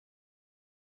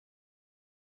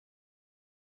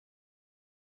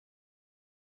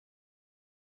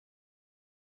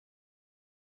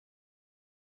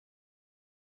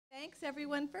Thanks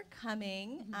everyone for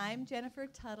coming. I'm Jennifer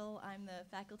Tuttle. I'm the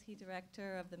faculty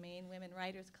director of the Maine Women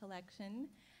Writers Collection.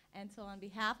 And so on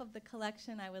behalf of the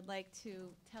collection, I would like to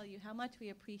tell you how much we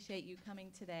appreciate you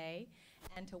coming today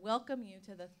and to welcome you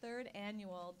to the third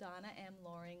annual Donna M.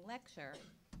 Loring Lecture.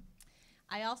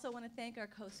 I also want to thank our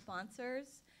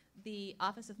co-sponsors, the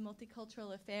Office of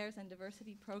Multicultural Affairs and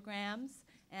Diversity Programs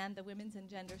and the Women's and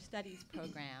Gender Studies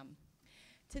Program.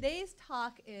 Today's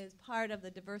talk is part of the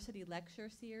Diversity Lecture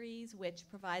Series, which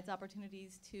provides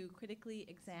opportunities to critically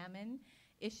examine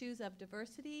issues of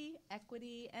diversity,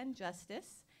 equity, and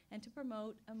justice, and to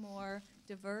promote a more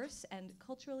diverse and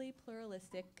culturally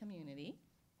pluralistic community.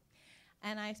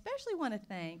 And I especially want to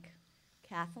thank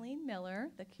Kathleen Miller,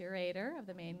 the curator of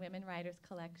the Maine Women Writers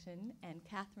Collection, and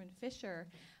Catherine Fisher,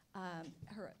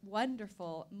 her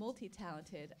wonderful,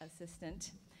 multi-talented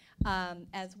assistant,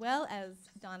 as well as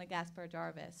Donna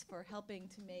Gaspar-Jarvis for helping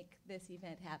to make this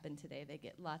event happen today. They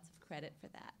get lots of credit for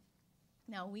that.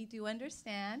 Now, we do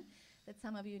understand that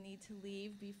some of you need to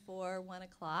leave before 1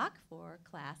 o'clock for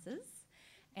classes,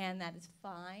 and that is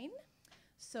fine.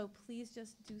 So please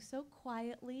just do so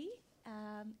quietly,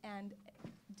 and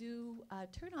do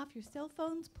turn off your cell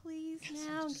phones, please,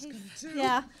 now. In case,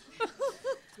 yeah.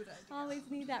 Good idea. Always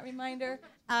need that reminder.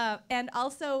 And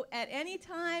also, at any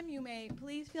time, you may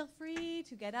please feel free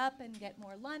to get up and get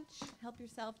more lunch. Help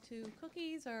yourself to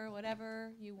cookies or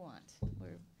whatever you want.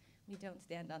 We don't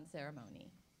stand on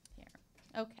ceremony here.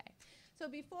 Okay. So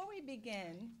before we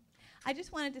begin, I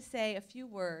just wanted to say a few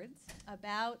words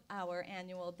about our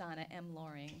annual Donna M.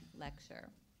 Loring Lecture.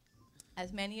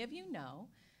 As many of you know,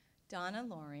 Donna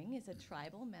Loring is a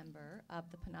tribal member of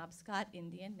the Penobscot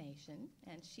Indian Nation,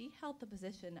 and she held the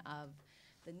position of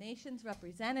the nation's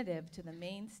representative to the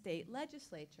Maine state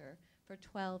legislature for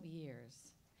 12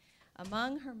 years.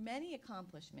 Among her many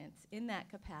accomplishments in that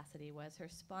capacity was her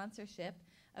sponsorship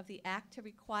of the act to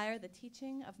require the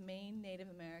teaching of Maine Native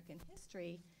American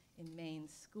history in Maine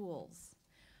schools,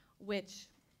 which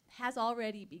has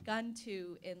already begun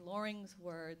to, in Loring's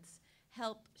words,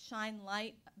 help shine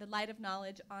the light of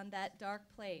knowledge on that dark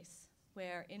place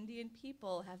where Indian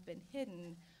people have been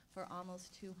hidden for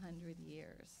almost 200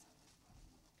 years.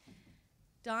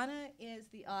 Donna is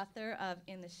the author of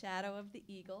In the Shadow of the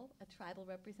Eagle, a tribal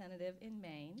representative in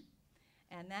Maine,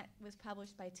 and that was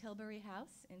published by Tilbury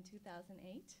House in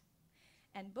 2008.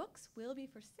 And books will be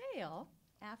for sale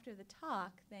after the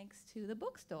talk, thanks to the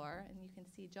bookstore, and you can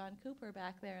see John Cooper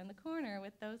back there in the corner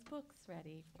with those books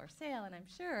ready for sale, and I'm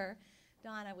sure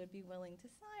Donna would be willing to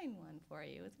sign one for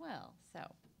you as well. So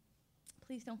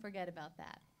please don't forget about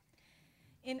that.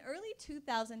 In early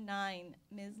 2009,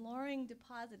 Ms. Loring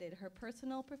deposited her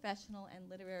personal, professional, and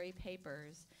literary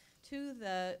papers to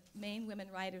the Maine Women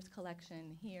Writers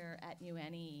Collection here at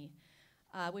UNE,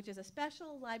 which is a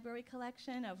special library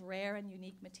collection of rare and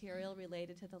unique material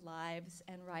related to the lives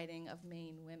and writing of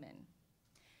Maine women.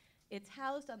 It's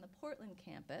housed on the Portland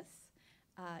campus,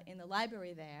 in the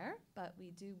library there, but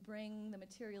we do bring the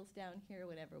materials down here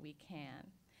whenever we can.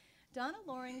 Donna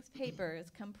Loring's papers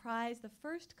comprise the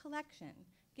first collection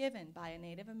given by a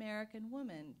Native American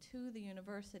woman to the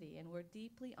university, and we're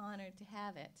deeply honored to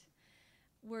have it.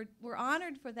 We're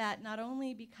honored for that not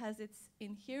only because it's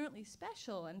inherently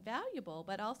special and valuable,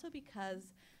 but also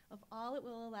because of all it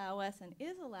will allow us and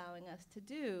is allowing us to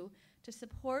do to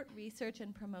support research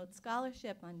and promote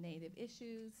scholarship on Native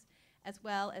issues, as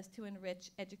well as to enrich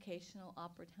educational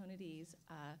opportunities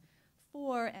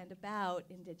for and about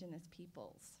indigenous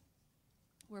peoples.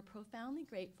 We're profoundly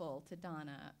grateful to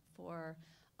Donna for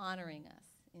honoring us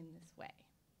in this way.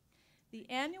 The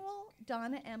annual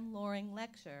Donna M. Loring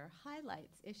Lecture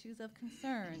highlights issues of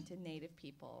concern to Native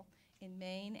people in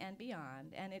Maine and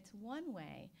beyond, and it's one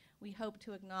way we hope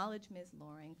to acknowledge Ms.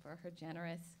 Loring for her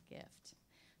generous gift.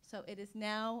 So it is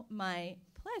now my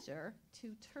pleasure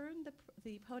to turn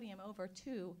the podium over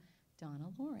to Donna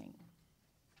Loring.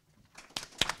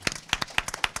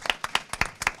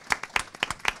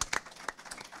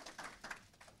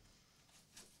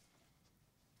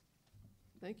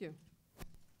 Thank you.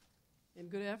 And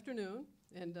good afternoon,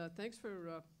 and thanks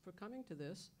for coming to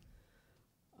this.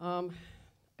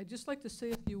 I'd just like to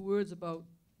say a few words about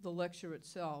the lecture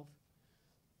itself.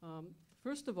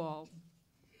 First of all,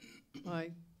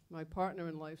 my partner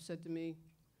in life said to me,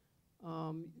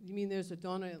 you mean there's a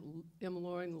Donna M.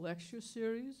 Loring lecture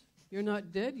series? You're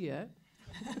not dead yet.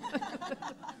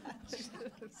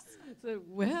 So,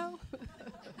 well,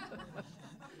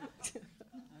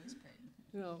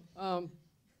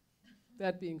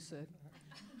 that being said,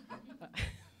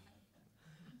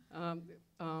 I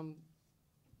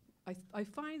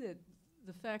find that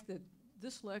the fact that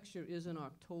this lecture is in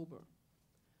October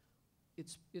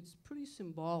it's pretty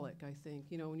symbolic, I think.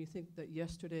 You know, when you think that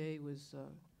yesterday was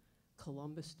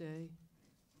Columbus Day,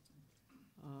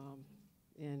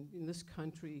 and in this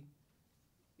country,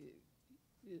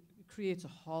 it creates a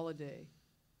holiday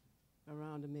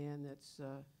around a man that's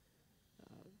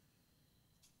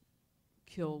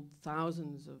killed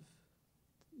thousands of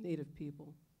Native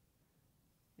people,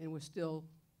 and we're still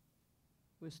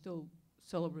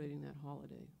celebrating that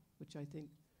holiday, which I think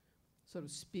sort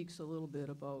of speaks a little bit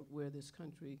about where this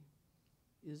country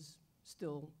is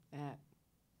still at.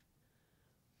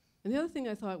 And the other thing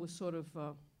I thought was sort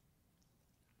of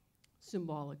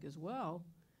symbolic as well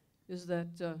is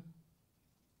that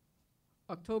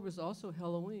October is also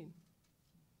Halloween.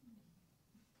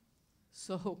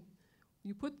 So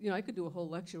you put, you know, I could do a whole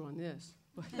lecture on this,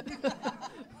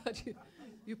 but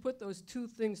you put those two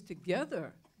things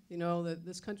together, you know, that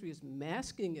this country is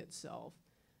masking itself,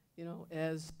 you know,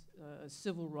 as a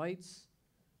civil rights,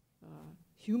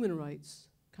 human rights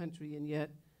country, and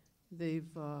yet they've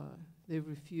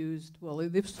refused, well,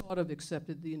 they've sort of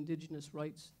accepted the Indigenous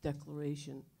Rights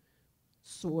Declaration,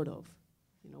 sort of,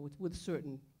 you know, with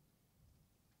certain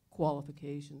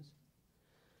qualifications.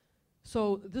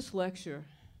 So this lecture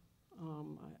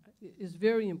is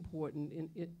very important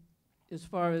as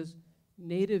far as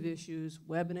Native issues,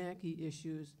 Wabanaki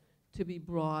issues, to be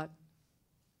brought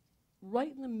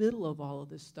right in the middle of all of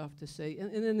this stuff to say,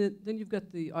 and then you've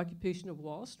got the occupation of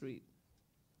Wall Street.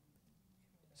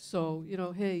 So, you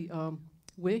know, hey,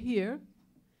 we're here,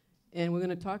 and we're going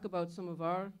to talk about some of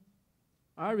our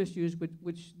issues,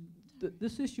 which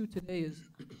this issue today is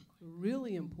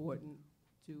really important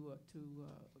to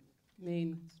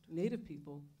Maine Native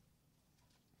people,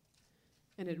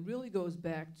 and it really goes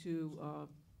back to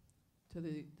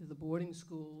the boarding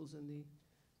schools and the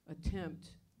attempt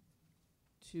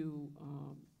to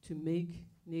make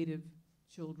Native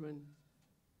children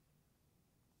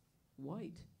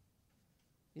white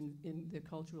in their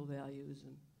cultural values,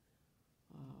 and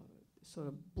sort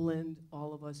of blend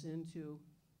all of us into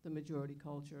the majority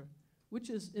culture, which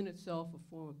is in itself a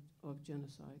form of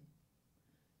genocide.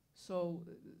 So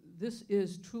this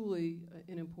is truly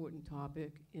an important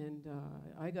topic, and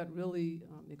I got really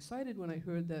excited when I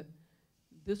heard that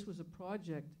this was a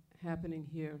project happening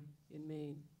here in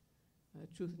Maine, a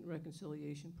Truth and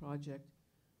Reconciliation project.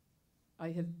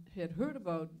 I had heard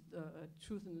about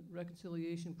Truth and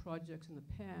Reconciliation projects in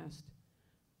the past.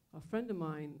 A friend of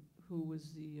mine who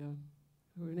was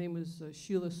her name was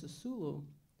Sheila Sisulu,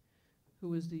 who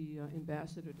was the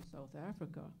ambassador to South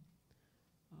Africa,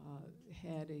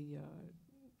 had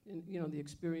the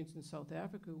experience in South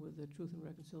Africa with the Truth and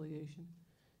Reconciliation.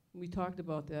 And we talked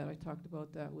about that. I talked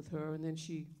about that with her, and then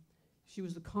she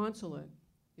was the consulate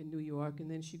in New York, and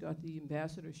then she got the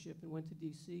ambassadorship and went to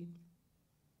DC.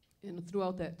 And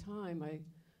throughout that time,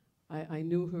 I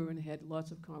knew her and had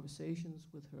lots of conversations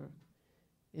with her.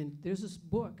 And there's this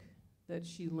book that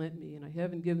she lent me, and I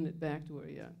haven't given it back to her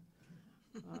yet.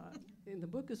 And the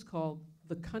book is called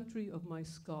The Country of My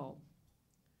Skull.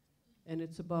 And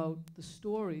it's about the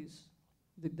stories,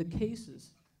 the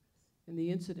cases, and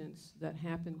the incidents that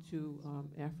happened to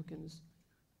Africans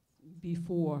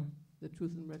before the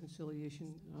Truth and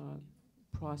Reconciliation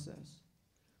process.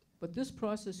 But this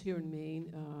process here in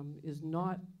Maine is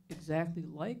not exactly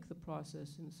like the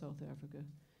process in South Africa.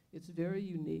 It's very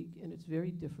unique and it's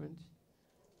very different.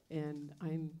 And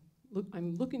I'm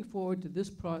looking forward to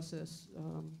this process.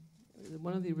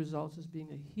 One of the results is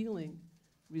being a healing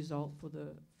result for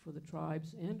the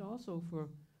tribes and also for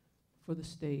the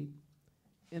state,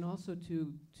 and also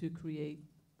to create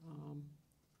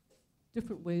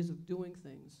different ways of doing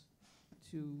things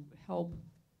to help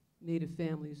Native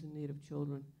families and Native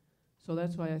children. So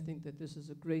that's why I think that this is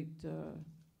a great,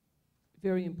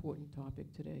 very important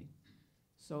topic today.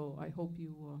 So I hope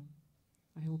you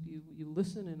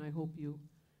listen, and I hope you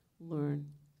learn.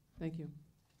 Thank you.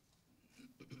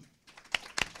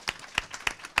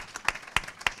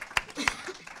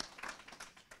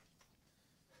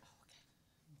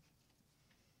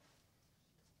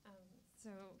 So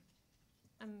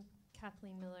I'm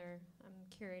Kathleen Miller. I'm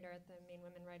curator at the Maine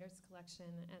Women Writers Collection,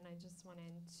 and I just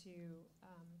wanted to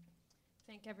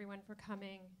thank everyone for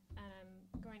coming. And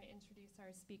I'm going to introduce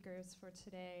our speakers for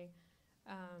today.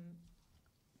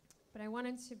 But I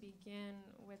wanted to begin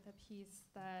with a piece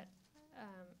that,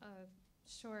 a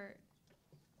short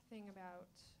thing about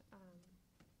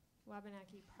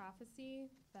Wabanaki prophecy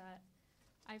that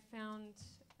I found.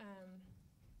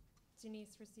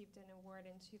 Denise received an award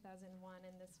in 2001,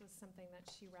 and this was something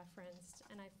that she referenced,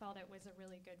 and I felt it was a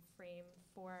really good frame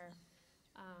for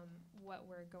what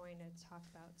we're going to talk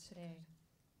about today.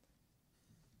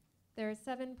 There are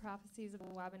 7 prophecies of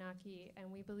the Wabanaki,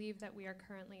 and we believe that we are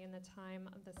currently in the time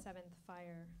of the 7th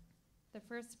fire. The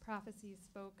first prophecy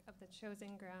spoke of the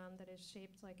chosen ground that is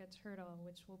shaped like a turtle,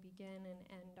 which will begin and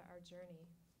end our journey.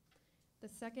 The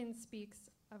second speaks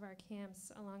of our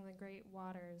camps along the great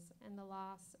waters and the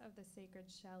loss of the sacred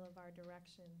shell of our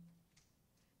direction.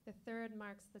 The third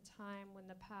marks the time when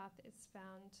the path is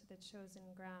found to the chosen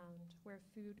ground, where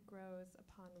food grows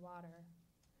upon water.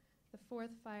 The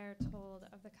fourth fire told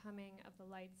of the coming of the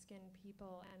light-skinned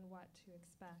people and what to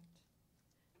expect.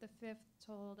 The fifth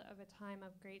told of a time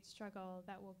of great struggle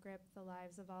that will grip the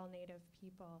lives of all Native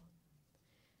people.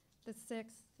 The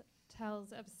sixth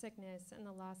tells of sickness and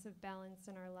the loss of balance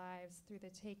in our lives through the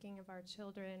taking of our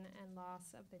children and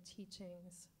loss of the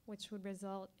teachings, which would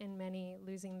result in many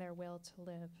losing their will to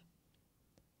live.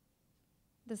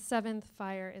 The seventh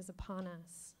fire is upon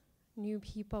us. New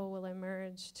people will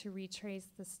emerge to retrace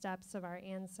the steps of our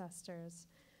ancestors,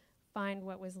 find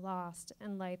what was lost,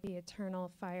 and light the eternal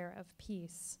fire of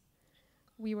peace.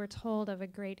 We were told of a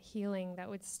great healing that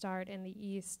would start in the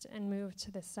east and move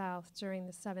to the south during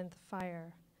the seventh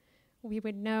fire. We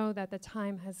would know that the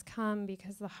time has come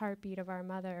because the heartbeat of our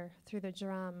mother through the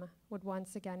drum would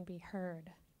once again be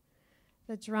heard.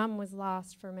 The drum was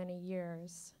lost for many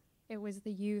years. It was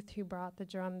the youth who brought the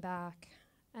drum back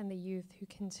and the youth who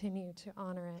continue to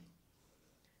honor it.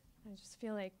 I just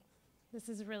feel like this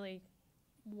is really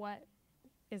what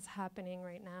is happening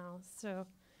right now. So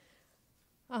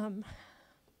I'm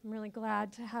really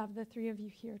glad to have the three of you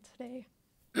here today.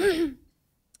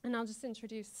 And I'll just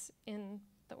introduce in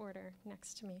the order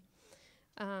next to me.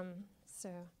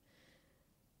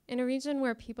 In a region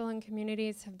where people and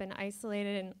communities have been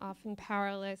isolated and often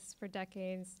powerless for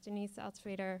decades, Denise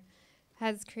Altvater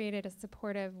has created a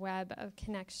supportive web of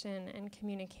connection and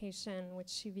communication, which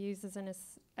she views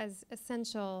as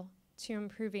essential to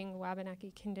improving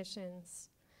Wabanaki conditions.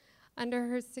 Under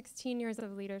her 16 years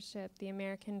of leadership, the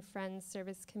American Friends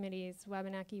Service Committee's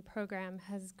Wabanaki program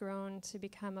has grown to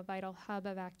become a vital hub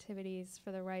of activities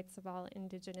for the rights of all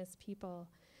indigenous people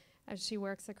as she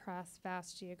works across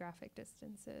vast geographic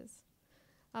distances.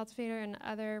 Altvater and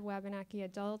other Wabanaki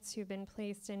adults who've been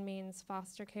placed in Maine's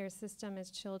foster care system as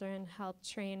children helped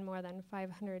train more than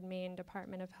 500 Maine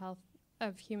Department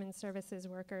of Human Services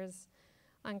workers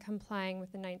on complying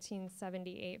with the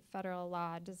 1978 federal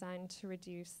law designed to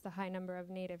reduce the high number of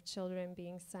Native children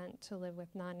being sent to live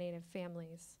with non-Native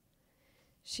families.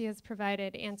 She has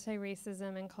provided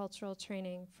anti-racism and cultural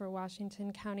training for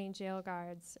Washington County jail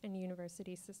guards and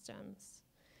university systems.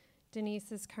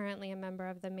 Denise is currently a member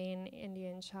of the Maine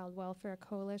Indian Child Welfare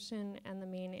Coalition and the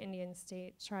Maine Indian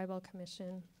Tribal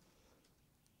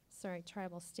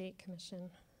State Commission.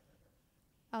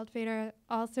 Altvater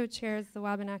also chairs the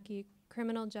Wabanaki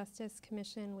Criminal Justice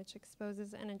Commission, which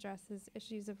exposes and addresses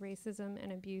issues of racism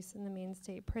and abuse in the Maine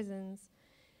state prisons,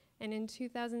 and in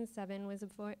 2007 was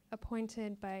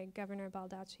appointed by Governor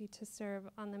Baldacci to serve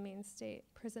on the Maine State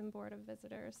Prison Board of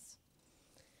Visitors.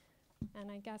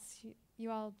 And I guess you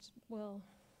all will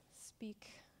speak,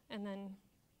 and then,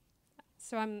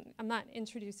 so I'm not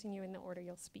introducing you in the order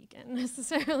you'll speak in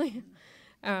necessarily.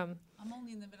 I'm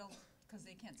only in the middle because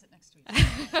they can't sit next to each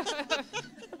other.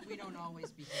 We don't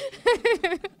always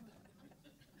behave.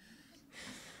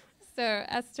 So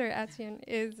Ester Attean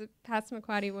is a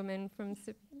Passamaquoddy woman from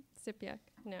Sipiak.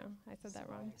 No, I said that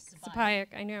wrong. Sipiak.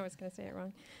 I knew I was going to say it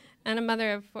wrong. And a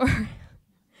mother of 4.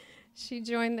 She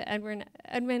joined the Edwin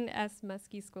S.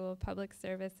 Muskie School of Public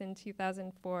Service in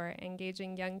 2004,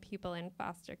 engaging young people in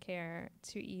foster care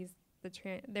to ease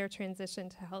their transition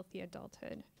to healthy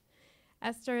adulthood.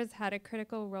 Ester has had a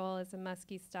critical role as a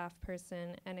Muskie staff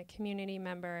person and a community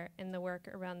member in the work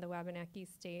around the Wabanaki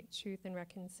State Truth and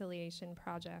Reconciliation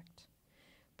Project.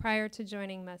 Prior to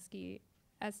joining Muskie,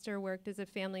 Ester worked as a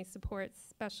family support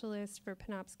specialist for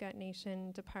Penobscot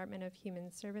Nation Department of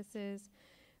Human Services,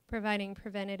 providing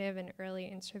preventative and early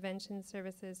intervention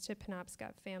services to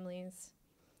Penobscot families.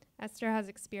 Ester has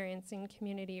experience in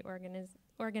community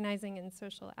organizing and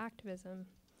social activism.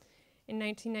 In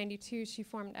 1992, she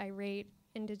formed Irate,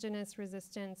 Indigenous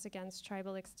Resistance Against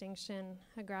Tribal Extinction,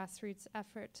 a grassroots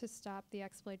effort to stop the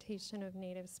exploitation of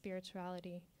Native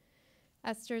spirituality.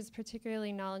 Ester is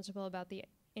particularly knowledgeable about the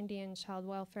Indian Child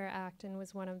Welfare Act and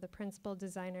was one of the principal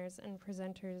designers and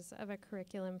presenters of a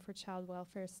curriculum for child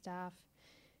welfare staff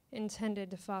intended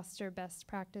to foster best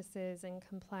practices in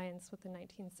compliance with the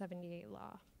 1978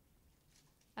 law.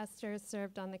 Ester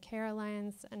served on the CARE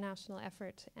Alliance, a national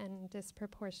effort to end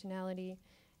disproportionality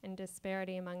and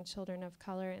disparity among children of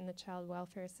color in the child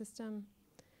welfare system.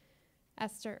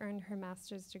 Esther earned her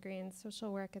master's degree in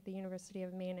social work at the University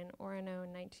of Maine in Orono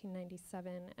in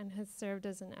 1997 and has served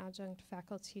as an adjunct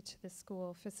faculty to the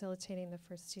school, facilitating the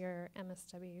first-year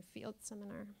MSW field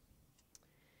seminar.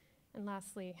 And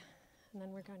lastly, and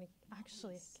then we're going to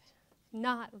actually,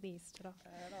 not least at all,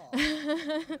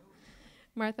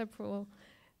 Martha Proulx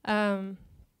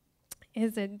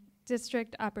is a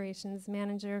district operations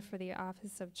manager for the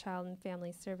Office of Child and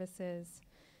Family Services,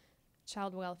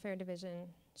 Child Welfare Division.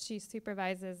 She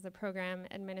supervises the program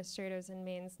administrators in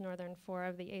Maine's northern 4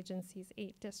 of the agency's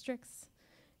 8 districts.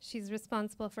 She's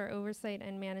responsible for oversight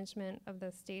and management of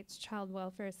the state's child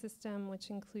welfare system, which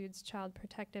includes child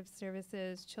protective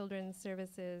services, children's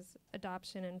services,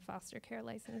 adoption, and foster care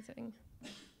licensing.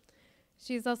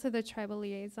 She is also the tribal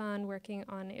liaison working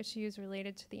on issues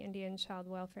related to the Indian Child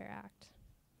Welfare Act.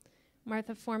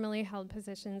 Martha formerly held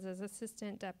positions as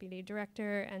Assistant Deputy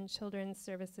Director and Children's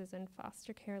Services and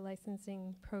Foster Care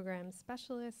Licensing Program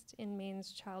Specialist in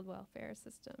Maine's child welfare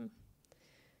system.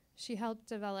 She helped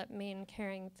develop Maine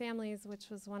Caring Families, which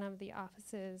was the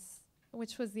office's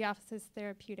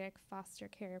therapeutic foster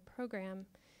care program,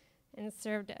 and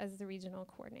served as the regional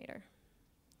coordinator.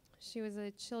 She was a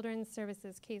children's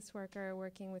services caseworker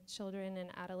working with children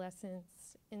and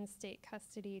adolescents in state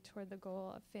custody toward the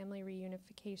goal of family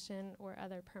reunification or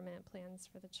other permanent plans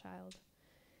for the child.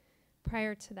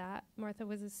 Prior to that, Martha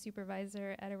was a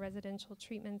supervisor at a residential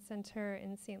treatment center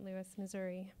in St. Louis,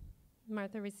 Missouri.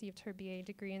 Martha received her BA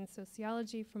degree in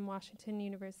sociology from Washington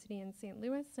University in St.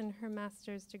 Louis and her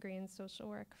master's degree in social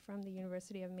work from the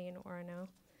University of Maine, Orono.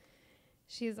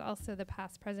 She is also the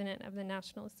past president of the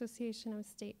National Association of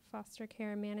State Foster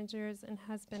Care Managers and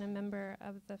has been a member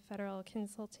of the federal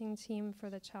consulting team for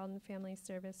the Child and Family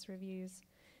Service Reviews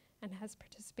and has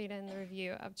participated in the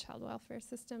review of child welfare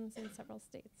systems in several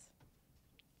states.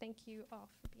 Thank you all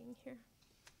for being here.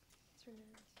 Turn it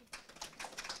over to you.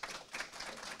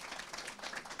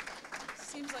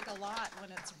 Seems like a lot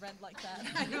when it's read like that.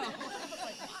 I know.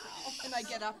 Like, wow. And I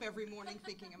get up every morning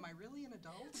thinking, am I really an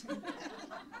adult?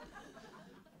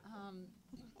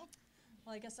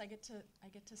 Well, I guess I get to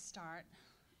start,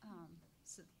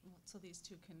 so these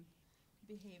two can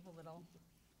behave a little,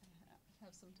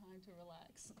 have some time to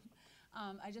relax.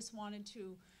 I just wanted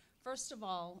to, first of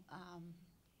all,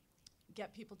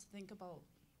 get people to think about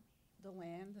the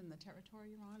land and the territory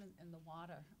you're on and the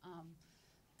water.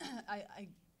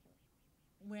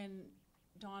 When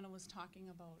Donna was talking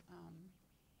about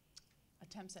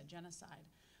attempts at genocide,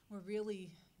 we're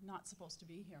really not supposed to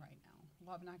be here right now.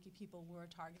 Wabanaki people were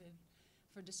targeted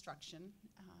for destruction,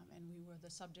 and we were the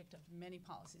subject of many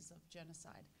policies of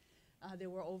genocide. There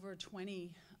were over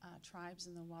 20 tribes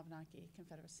in the Wabanaki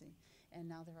Confederacy, and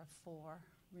now there are 4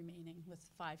 remaining with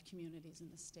 5 communities in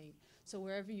the state. So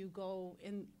wherever you go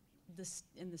in this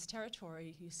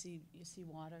territory, you see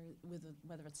water,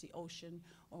 whether it's the ocean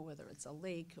or whether it's a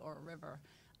lake or a river.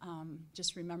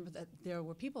 Just remember that there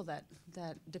were people that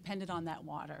depended on that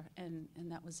water, and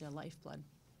that was their lifeblood.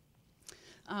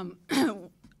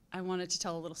 I wanted to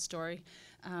tell a little story.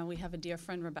 We have a dear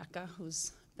friend, Rebecca,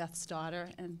 who's Beth's daughter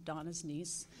and Donna's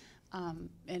niece,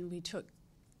 and we took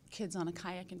kids on a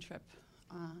kayaking trip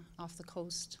off the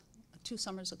coast 2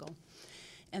 summers ago.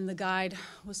 And the guide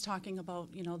was talking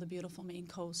about, the beautiful Maine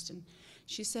coast, and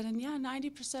she said, and yeah,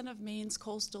 90% of Maine's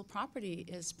coastal property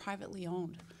is privately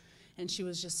owned. And she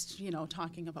was just,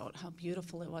 talking about how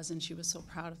beautiful it was, and she was so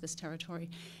proud of this territory.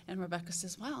 And Rebecca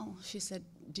says, well, she said,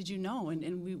 did you know?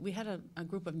 And we had a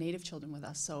group of Native children with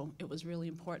us, so it was really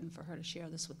important for her to share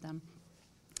this with them.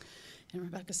 And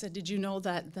Rebecca said, did you know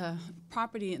that the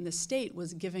property in the state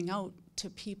was giving out to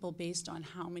people based on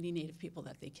how many Native people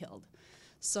that they killed?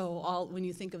 So when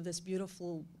you think of this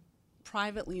beautiful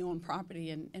privately owned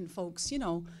property and folks,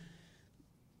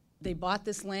 they bought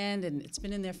this land and it's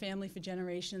been in their family for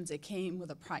generations. It came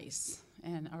with a price,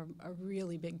 and a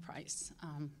really big price.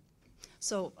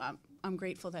 So I'm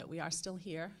grateful that we are still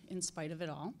here in spite of it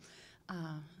all.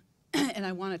 And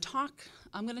I'm going to talk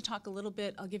a little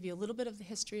bit, I'll give you a little bit of the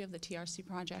history of the TRC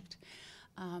project.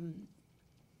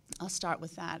 I'll start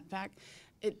with that.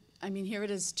 Here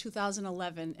it is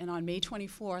 2011, and on May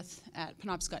 24th at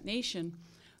Penobscot Nation,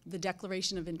 the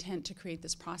Declaration of Intent to create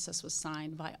this process was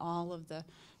signed by all of the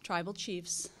tribal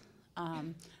chiefs,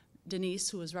 Denise,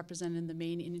 who was represented in the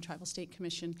Maine Indian Tribal State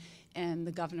Commission, and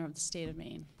the governor of the state of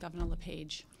Maine, Governor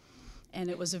LePage. And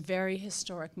it was a very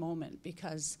historic moment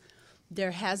because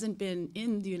there hasn't been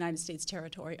in the United States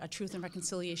territory a Truth and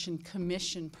Reconciliation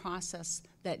Commission process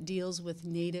that deals with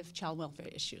Native child welfare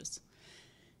issues.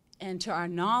 And to our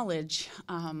knowledge,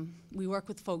 we work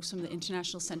with folks from the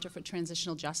International Center for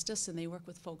Transitional Justice, and they work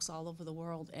with folks all over the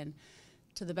world. And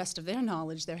to the best of their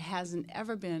knowledge, there hasn't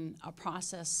ever been a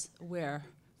process where,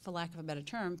 for lack of a better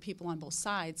term, people on both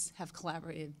sides have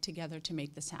collaborated together to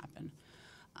make this happen.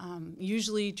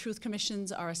 Usually truth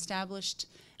commissions are established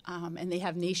and they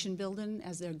have nation building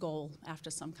as their goal after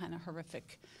some kind of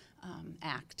horrific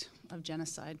act of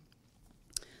genocide.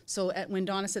 So when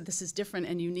Donna said this is different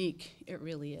and unique, it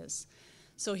really is.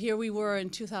 So here we were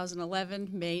in 2011,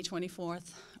 May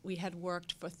 24th. We had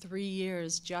worked for 3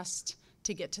 years just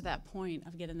to get to that point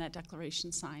of getting that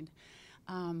declaration signed.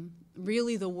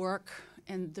 Really the work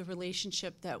and the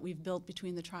relationship that we've built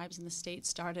between the tribes and the state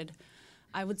started,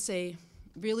 I would say,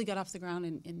 really got off the ground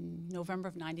in November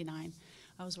of '99.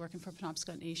 I was working for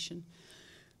Penobscot Nation.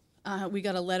 We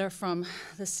got a letter from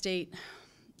the state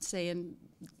saying,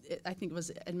 I think it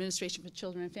was Administration for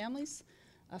Children and Families,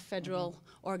 a federal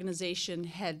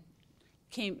organization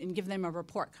came and given them a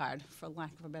report card, for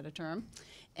lack of a better term,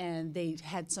 and they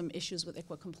had some issues with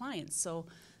ICWA compliance, so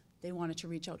they wanted to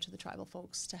reach out to the tribal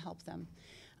folks to help them.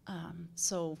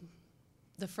 So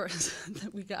the first,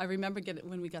 I remember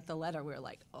when we got the letter, we were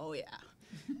like, oh yeah,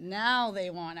 now they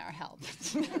want our help.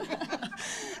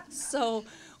 So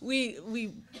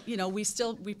we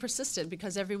persisted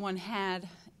because everyone had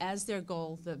as their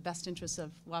goal the best interests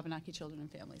of Wabanaki children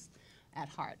and families at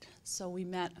heart. So we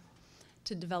met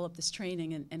to develop this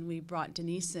training, and we brought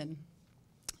Denise in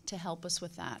to help us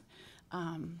with that.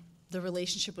 The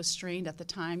relationship was strained at the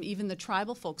time. Even the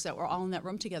tribal folks that were all in that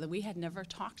room together, we had never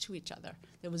talked to each other.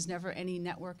 There was never any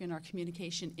network in our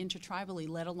communication intertribally,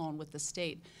 let alone with the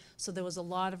state. So there was a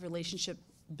lot of relationship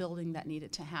building that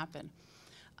needed to happen.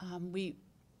 We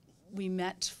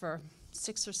met for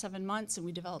 6 or 7 months, and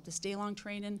we developed this day-long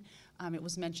training. It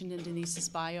was mentioned in Denise's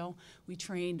bio. We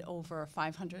trained over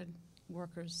 500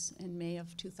 workers in May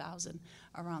of 2000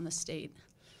 around the state.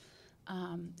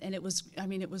 And it was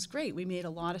great. We made a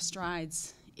lot of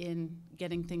strides in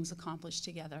getting things accomplished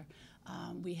together.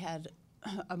 We had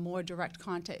a more direct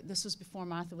contact. This was before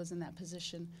Martha was in that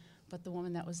position, but the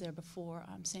woman that was there before,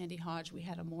 Sandy Hodge, we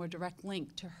had a more direct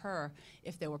link to her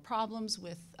if there were problems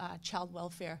with child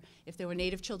welfare, if there were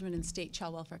Native children in state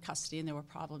child welfare custody and there were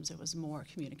problems, there was more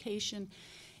communication.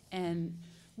 And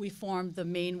we formed the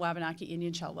Maine Wabanaki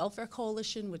Indian Child Welfare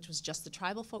Coalition, which was just the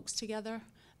tribal folks together.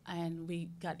 And we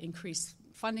got increased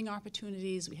funding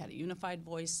opportunities, we had a unified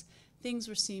voice, things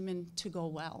were seeming to go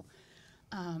well.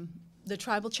 The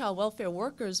tribal child welfare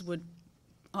workers would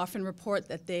often report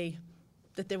that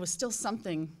there was still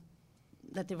something,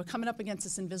 that they were coming up against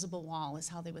this invisible wall, is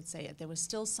how they would say it. There was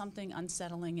still something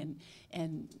unsettling,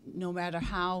 and no matter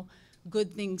how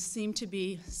good things seemed to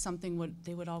be,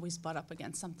 they would always butt up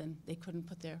against something. They couldn't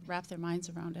wrap their minds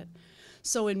around it.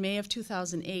 So in May of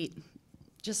 2008,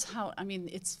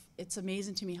 it's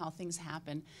amazing to me how things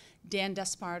happen. Dan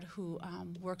Despard, who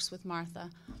works with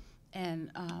Martha,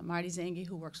 and Marty Zangi,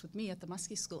 who works with me at the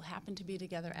Muskie School, happened to be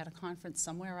together at a conference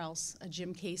somewhere else, a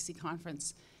Jim Casey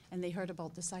conference, and they heard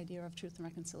about this idea of truth and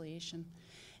reconciliation.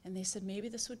 And they said maybe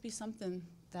this would be something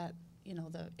that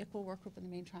the ICWA work group and the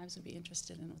Maine tribes would be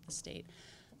interested in with the state.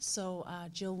 So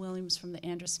Jill Williams from the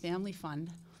Andrus Family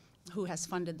Fund, who has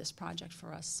funded this project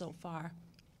for us so far,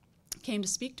 came to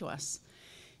speak to us.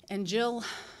 And Jill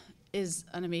is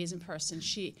an amazing person.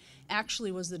 She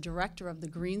actually was the director of the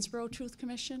Greensboro Truth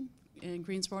Commission in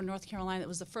Greensboro, North Carolina. It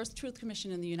was the first truth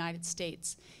commission in the United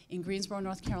States. In Greensboro,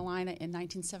 North Carolina in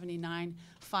 1979,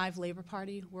 5 Labor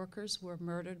Party workers were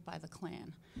murdered by the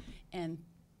Klan. And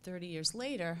 30 years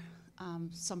later,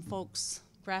 some folks,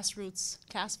 grassroots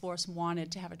task force,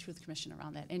 wanted to have a truth commission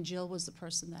around that. And Jill was the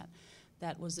person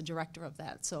that was the director of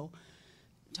that. So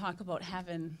talk about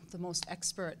having the most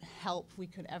expert help we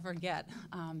could ever get.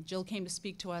 Jill came to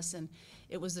speak to us, and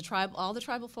it was all the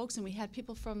tribal folks, and we had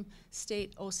people from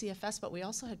state OCFS, but we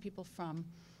also had people from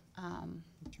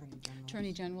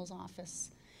Attorney General's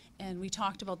office. And we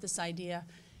talked about this idea,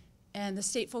 and the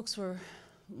state folks were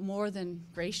more than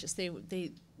gracious.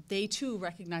 They too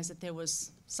recognized that there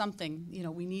was something,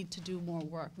 we need to do more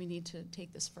work. We need to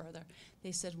take this further.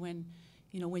 They said, when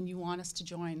you want us to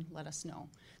join, let us know.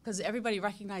 Because everybody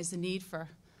recognized the need for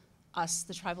us,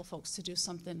 the tribal folks, to do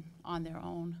something on their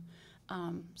own.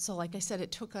 So like I said,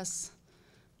 it took us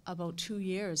about 2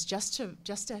 years just to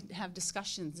have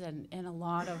discussions and a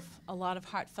lot of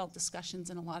heartfelt discussions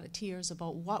and a lot of tears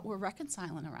about what we're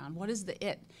reconciling around. What is the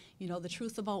the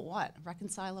truth about what?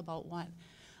 Reconcile about what?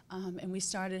 And we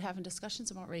started having discussions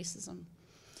about racism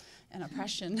and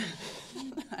oppression.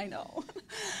 I know.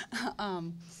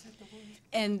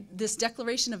 And this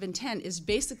declaration of intent is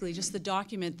basically just the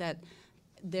document that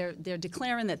they're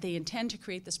declaring that they intend to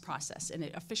create this process, and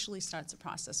it officially starts a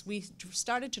process. We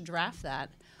started to draft that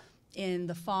in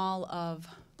the fall of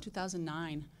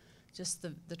 2009, just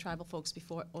the tribal folks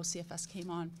before OCFS came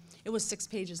on. It was 6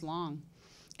 pages long.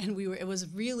 And it was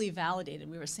really validated.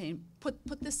 We were saying, put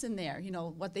this in there, you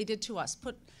know, what they did to us.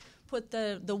 Put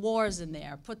the wars in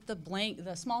there. Put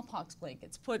the smallpox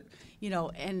blankets. Put, you know,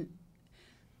 and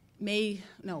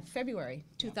February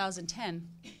 2010,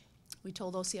 we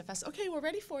told OCFS, okay, we're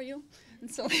ready for you.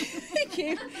 And so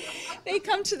they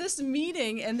come to this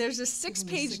meeting, and there's a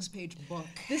six-page book.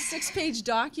 This 6-page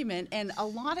document, and a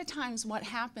lot of times what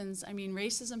happens, I mean,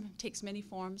 racism takes many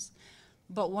forms.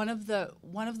 But one of the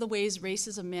ways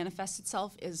racism manifests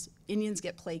itself is Indians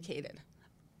get placated.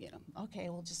 You know, okay,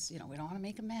 we'll just, you know, we don't want to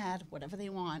make them mad, whatever they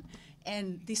want.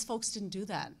 And these folks didn't do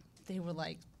that. They were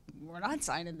like, we're not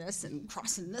signing this and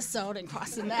crossing this out and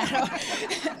crossing that out.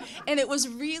 And it was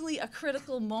really a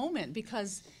critical moment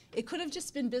because it could have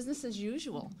just been business as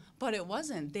usual, but it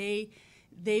wasn't. They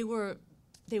were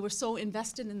so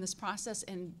invested in this process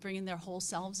and bringing their whole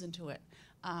selves into it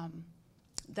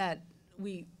that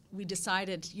we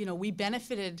decided, you know, we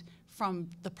benefited from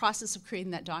the process of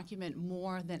creating that document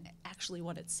more than actually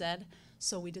what it said.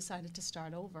 So we decided to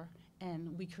start over,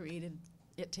 and we created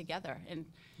it together. And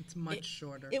It's much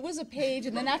shorter. it was a page,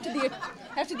 and then after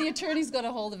the attorneys got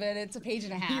a hold of it, it's a page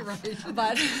and a half. Right.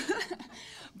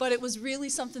 But it was really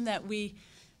something that we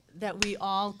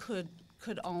all could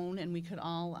own, and we could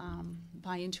all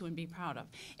buy into and be proud of.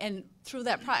 And through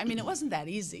that, I mean, it wasn't that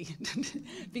easy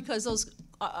because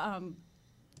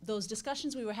those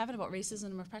discussions we were having about racism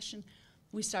and repression,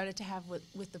 we started to have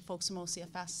with the folks from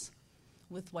OCFS,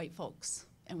 with white folks,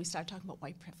 and we started talking about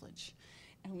white privilege.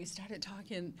 And we started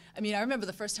talking, I mean, I remember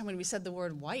the first time when we said the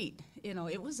word white, you know,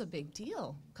 it was a big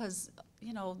deal, because,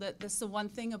 you know, that's the one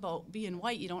thing about being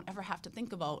white, you don't ever have to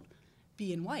think about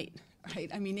being white, right?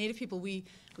 I mean, Native people, we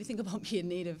think about being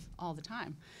Native all the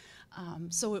time.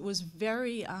 So it was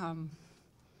very,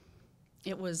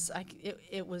 it was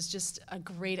just a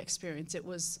great experience. It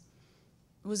was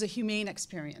a humane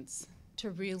experience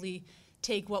to really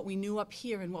take what we knew up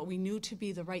here and what we knew to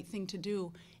be the right thing to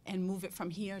do and move it from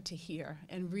here to here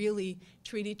and really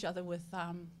treat each other with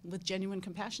genuine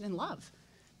compassion and love.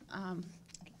 I love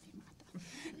you,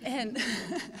 Martha.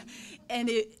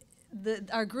 And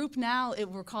our group now,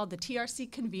 we're called the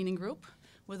TRC Convening Group.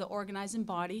 We're the organizing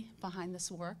body behind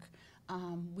this work.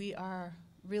 We are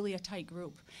really a tight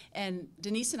group. And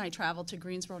Denise and I traveled to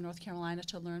Greensboro, North Carolina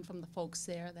to learn from the folks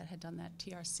there that had done that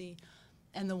TRC.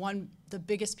 And the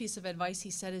biggest piece of advice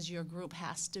he said is your group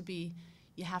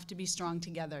you have to be strong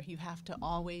together. You have to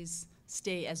always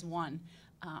stay as one.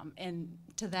 And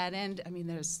to that end, I mean,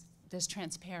 there's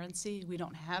transparency. We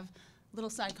don't have little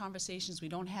side conversations. We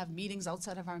don't have meetings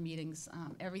outside of our meetings.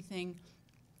 Everything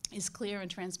is clear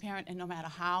and transparent, and no matter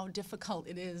how difficult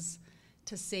it is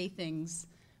to say things,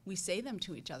 we say them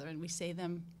to each other, and we say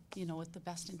them, you know, with the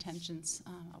best intentions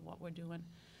of what we're doing.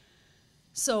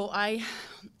 So I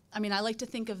mean, I like to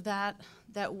think of that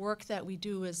work that we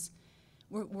do as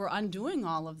we're undoing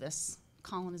all of this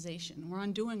colonization. We're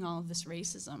undoing all of this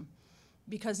racism.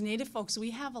 Because Native folks,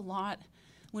 we have a lot.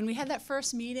 When we had that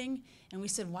first meeting and we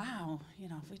said, wow, you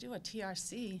know, if we do a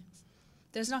TRC,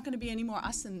 there's not going to be any more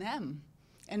us and them.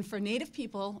 And for Native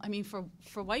people, I mean, for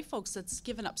white folks, that's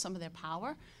given up some of their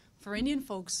power. For Indian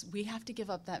folks, we have to give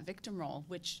up that victim role,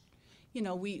 which, you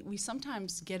know, we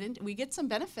sometimes we get some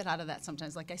benefit out of that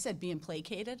sometimes. Like I said, being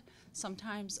placated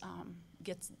sometimes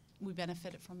we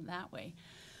benefit from that way.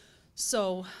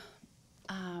 So,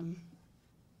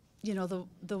 you know,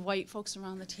 the white folks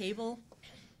around the table,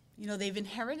 you know, they've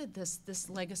inherited this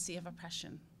legacy of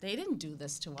oppression. They didn't do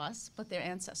this to us, but their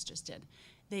ancestors did.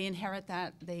 They inherit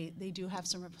that. They do have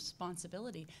some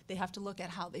responsibility. They have to look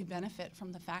at how they benefit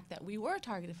from the fact that we were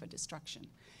targeted for destruction.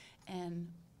 And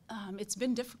it's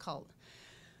been difficult.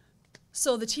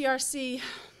 So the TRC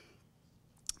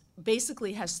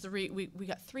basically has we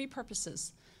got 3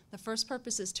 purposes. The first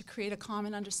purpose is to create a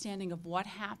common understanding of what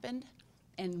happened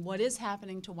and what is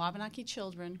happening to Wabanaki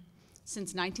children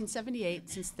since 1978,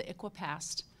 since the ICWA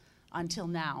passed, until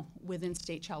now, within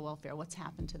state child welfare, what's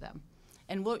happened to them.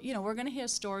 And we're going to hear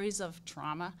stories of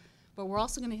trauma, but we're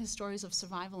also going to hear stories of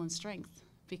survival and strength,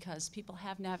 because people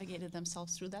have navigated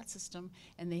themselves through that system,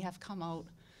 and they have come out,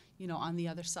 you know, on the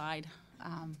other side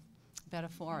better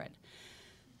for it.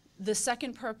 The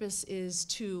second purpose is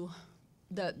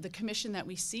the commission that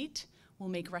we seat will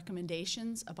make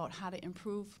recommendations about how to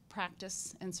improve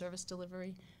practice and service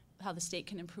delivery, how the state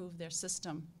can improve their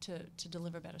system to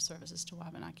deliver better services to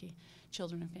Wabanaki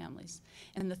children and families.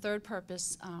 And the third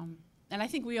purpose, and I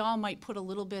think we all might put a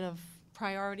little bit of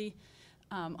priority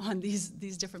on these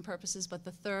different purposes, but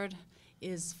the third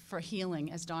is for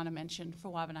healing, as Donna mentioned, for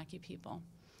Wabanaki people.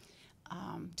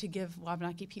 to give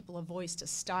Wabanaki people a voice to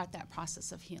start that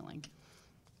process of healing.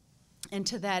 And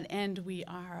to that end, we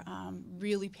are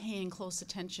really paying close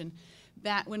attention.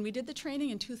 Back when we did the training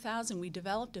in 2000, we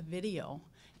developed a video,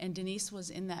 and Denise was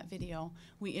in that video.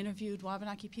 We interviewed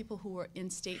Wabanaki people who were in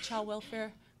state child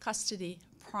welfare custody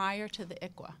prior to the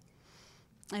ICWA.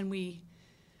 And we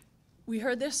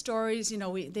heard their stories. You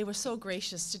know, they were so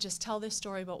gracious to just tell their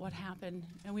story about what happened.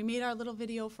 And we made our little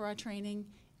video for our training,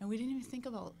 and we didn't even think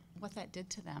about what that did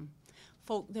to them.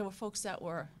 There were folks that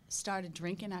started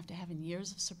drinking after having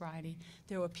years of sobriety.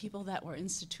 There were people that were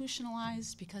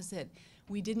institutionalized because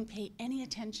we didn't pay any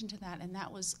attention to that, and that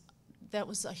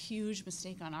was a huge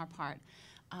mistake on our part.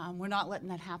 We're not letting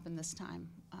that happen this time.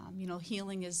 You know,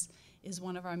 healing is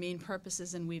one of our main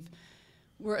purposes, and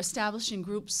we're establishing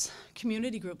groups,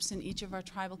 community groups in each of our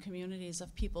tribal communities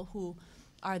of people who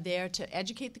are there to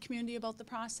educate the community about the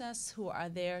process, who are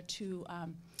there to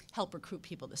help recruit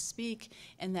people to speak,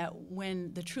 and that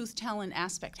when the truth-telling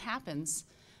aspect happens,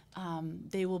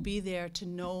 they will be there to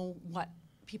know what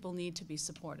people need to be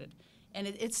supported. And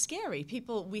it's scary.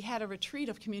 We had a retreat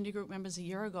of community group members a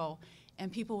year ago,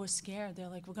 and people were scared. They're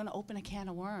like, we're going to open a can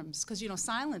of worms. Because, you know,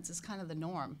 silence is kind of the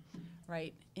norm,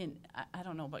 right? I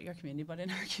don't know about your community, but in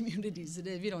our communities,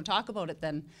 if you don't talk about it,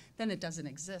 then it doesn't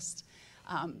exist.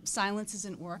 Silence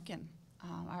isn't working.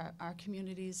 Our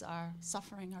communities are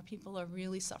suffering. Our people are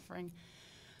really suffering.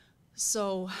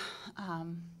 So,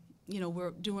 you know,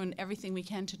 we're doing everything we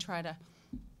can to try to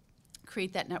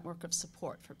create that network of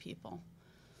support for people.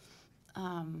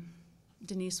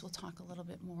 Denise will talk a little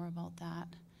bit more about that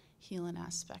healing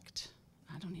aspect.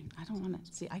 I don't want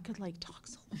to, see, I could like talk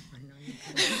so long. I know you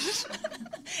can.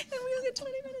 And we only get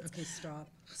 20 minutes. Okay, stop.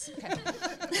 Okay.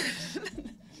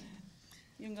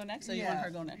 You can go next, or you want her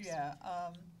to go next? Yeah.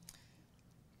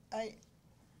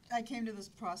 I came to this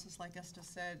process, like Esther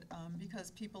said,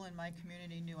 because people in my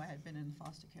community knew I had been in the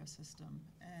foster care system,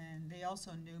 and they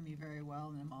also knew me very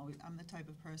well. And I'm the type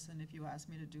of person, if you ask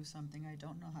me to do something, I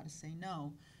don't know how to say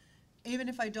no, even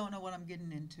if I don't know what I'm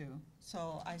getting into.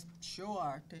 So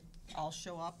I'll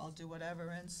show up, I'll do whatever.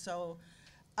 And so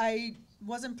I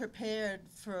wasn't prepared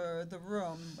for the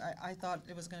room. I thought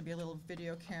it was going to be a little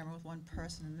video camera with one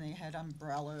person, and they had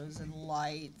umbrellas and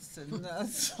lights, and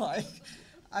it's like,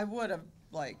 I would have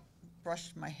like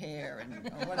brushed my hair and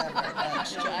or whatever.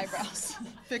 Brushed your eyebrows.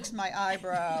 Fixed my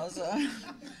eyebrows.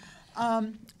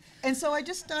 And so I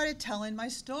just started telling my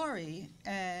story,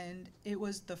 and it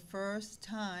was the first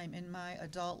time in my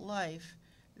adult life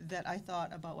that I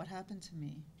thought about what happened to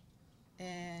me.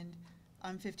 And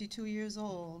I'm 52 years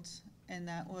old, and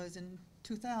that was in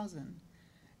 2000.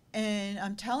 And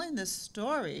I'm telling this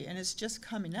story, and it's just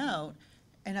coming out,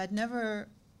 and I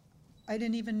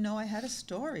didn't even know I had a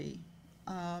story.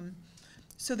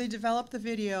 So they developed the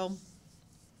video,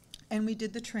 and we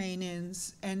did the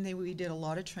trainings, and we did a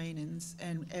lot of trainings,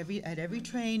 and at every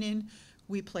training,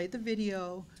 we played the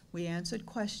video, we answered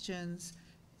questions,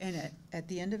 and at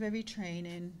the end of every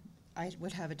training, I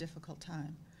would have a difficult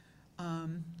time.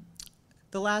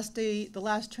 The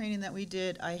last training that we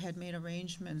did, I had made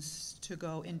arrangements to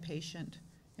go inpatient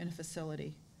in a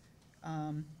facility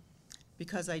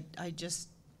because I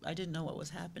didn't know what was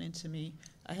happening to me.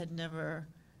 I had never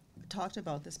talked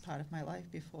about this part of my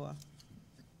life before.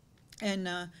 And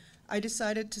I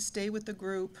decided to stay with the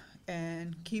group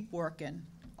and keep working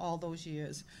all those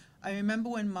years. I remember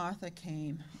when Martha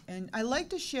came, and I like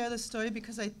to share this story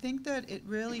because I think that it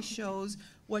really shows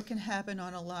what can happen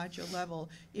on a larger level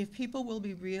if people will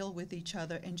be real with each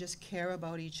other and just care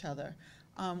about each other.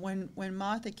 When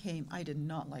Martha came, I did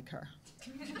not like her.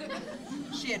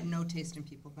 She had no taste in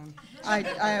people then.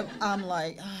 I'm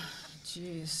like,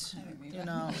 geez, you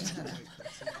know.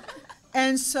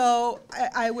 And so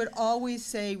I would always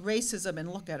say racism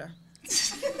and look at her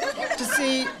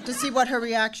to see what her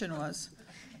reaction was.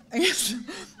 I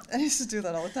used to do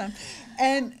that all the time.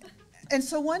 And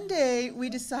so one day we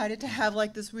decided to have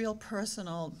like this real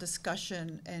personal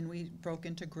discussion, and we broke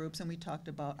into groups and we talked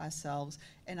about ourselves,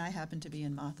 and I happened to be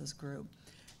in Martha's group.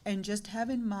 And just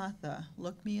having Martha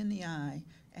look me in the eye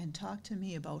and talk to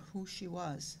me about who she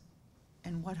was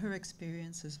and what her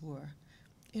experiences were,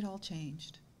 it all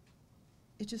changed.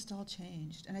 It just all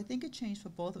changed. And I think it changed for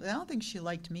both of us. I don't think she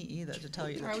liked me either, to tell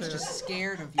you the truth. I was just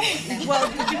scared of you.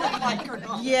 Well, did you like her?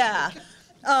 Yeah.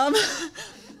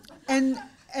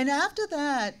 And after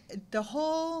that, the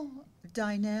whole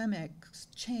dynamic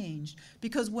changed,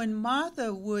 because when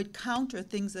Martha would counter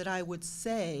things that I would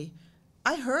say,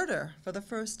 I heard her for the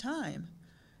first time.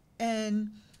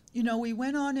 And, you know, we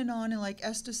went on, and like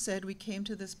Esther said, we came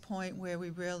to this point where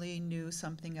we really knew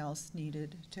something else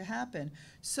needed to happen.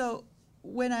 So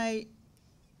when I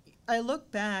I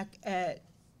look back at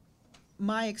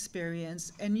my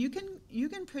experience, and you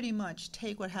can pretty much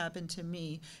take what happened to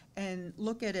me and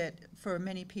look at it for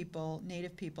many people,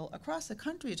 Native people across the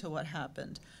country, to what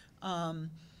happened.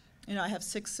 You know, I have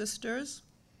 6 sisters.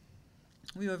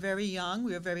 We were very young.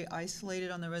 We were very isolated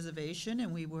on the reservation,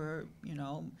 and we were, you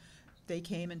know, they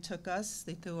came and took us.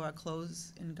 They threw our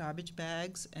clothes in garbage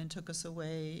bags and took us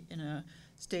away in a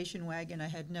station wagon. I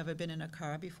had never been in a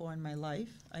car before in my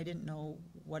life. I didn't know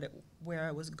where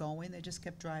I was going. They just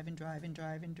kept driving.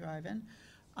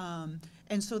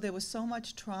 And so there was so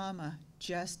much trauma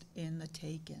just in the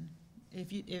taking.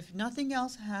 If nothing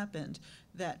else happened,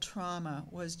 that trauma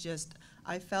was just,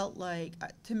 I felt like,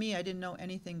 to me, I didn't know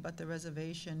anything but the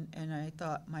reservation, and I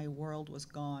thought my world was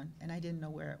gone, and I didn't know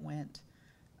where it went.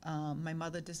 My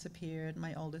mother disappeared,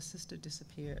 my oldest sister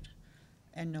disappeared,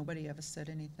 and nobody ever said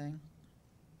anything.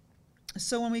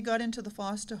 So when we got into the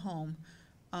foster home,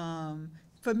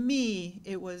 for me,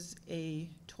 it was a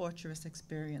torturous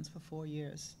experience for 4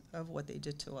 years of what they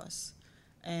did to us.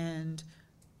 And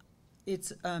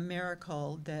it's a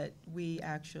miracle that we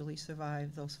actually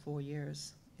survived those 4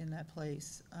 years in that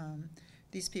place.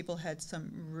 These people had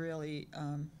some really,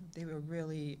 they were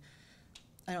really,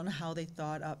 I don't know how they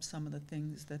thought up some of the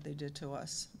things that they did to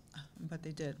us, but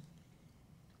they did.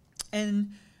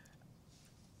 And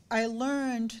I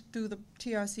learned through the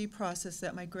TRC process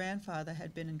that my grandfather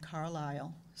had been in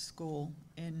Carlisle School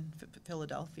in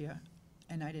Philadelphia,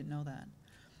 and I didn't know that.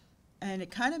 And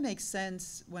it kind of makes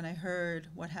sense when I heard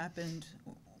what happened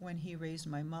when he raised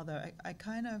my mother. I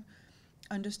kind of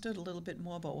understood a little bit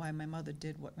more about why my mother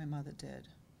did what my mother did.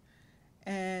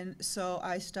 And so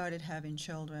I started having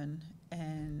children,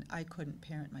 and I couldn't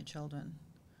parent my children.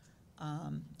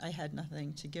 I had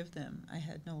nothing to give them. I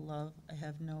had no love. I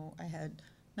had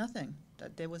nothing.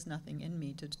 There was nothing in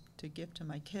me to give to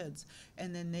my kids.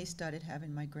 And then they started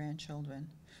having my grandchildren.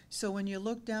 So when you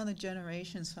look down the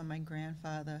generations from my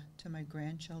grandfather to my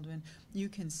grandchildren, you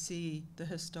can see the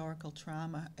historical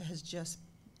trauma has just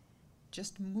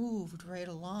moved right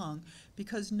along,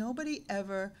 because nobody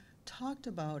ever talked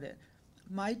about it.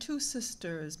 My 2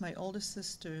 sisters, my oldest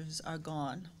sisters, are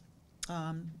gone.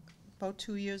 About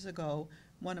 2 years ago,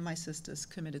 one of my sisters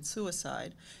committed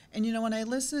suicide. And you know, when I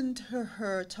listened to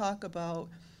her talk about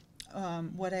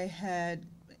what I had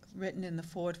written in the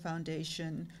Ford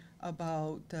Foundation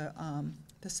about the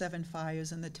 7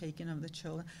 fires and the taking of the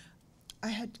children, I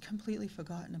had completely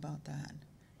forgotten about that.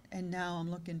 And now I'm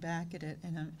looking back at it,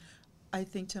 and I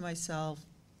think to myself,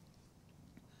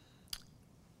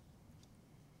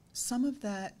 some of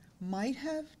that might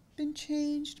have been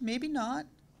changed, maybe not,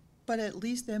 but at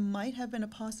least there might have been a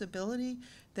possibility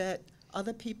that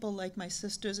other people like my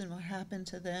sisters and what happened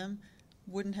to them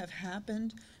wouldn't have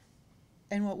happened.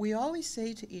 And what we always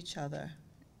say to each other,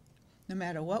 no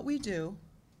matter what we do,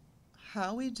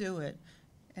 how we do it,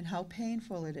 and how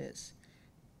painful it is,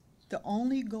 the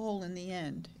only goal in the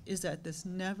end is that this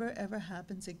never ever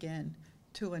happens again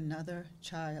to another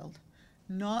child.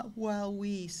 Not while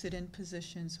we sit in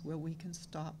positions where we can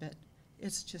stop it.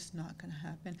 It's just not going to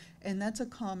happen. And that's a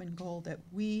common goal that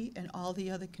we and all the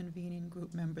other convening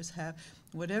group members have.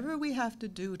 Whatever we have to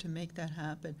do to make that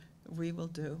happen, we will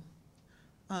do.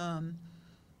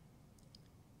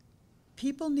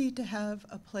 People need to have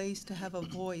a place to have a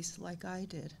voice like I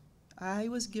did. I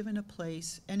was given a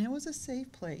place, and it was a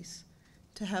safe place,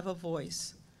 to have a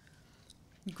voice.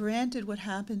 Granted, what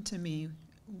happened to me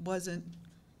wasn't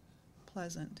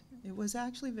pleasant. It was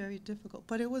actually very difficult,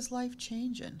 but it was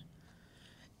life-changing.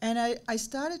 And I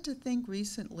started to think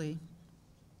recently,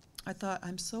 I thought,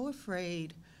 I'm so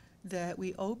afraid that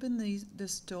we open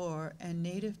this door and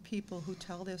Native people who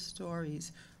tell their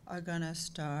stories are going to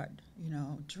start, you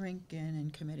know, drinking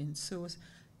and committing suicide.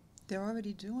 They're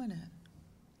already doing it.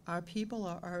 Our people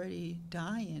are already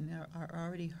dying, are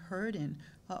already hurting,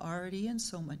 are already in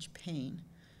so much pain.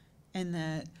 And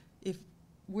that if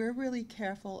we're really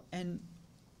careful, and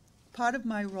part of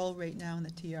my role right now in the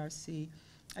TRC,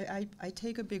 I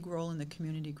take a big role in the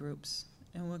community groups,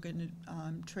 and we're going to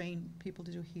train people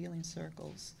to do healing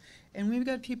circles. And we've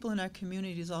got people in our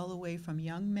communities all the way from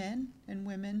young men and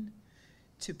women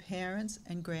to parents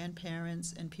and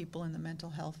grandparents and people in the mental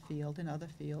health field and other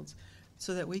fields,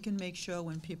 so that we can make sure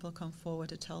when people come forward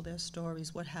to tell their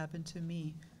stories, what happened to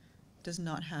me does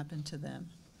not happen to them.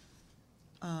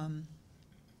 And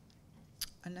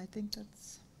I think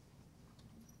that's,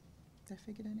 did I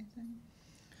forget anything?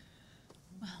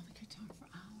 Well, we could talk for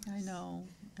hours. I know,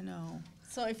 I know.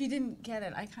 So if you didn't get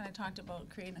it, I kind of talked about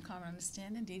creating a common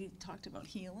understanding. Dee Dee talked about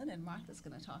healing, and Martha's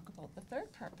going to talk about the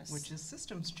third purpose. Which is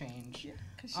systems change. Yeah,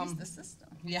 because she's the system.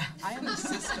 Yeah, I am the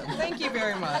system. Thank you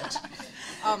very much.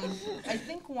 I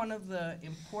think one of the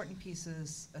important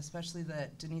pieces, especially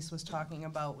that Denise was talking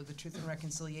about with the Truth and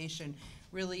Reconciliation,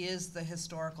 really is the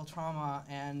historical trauma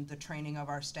and the training of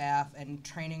our staff and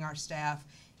training our staff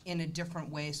in a different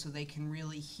way so they can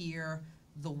really hear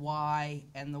the why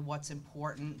and the what's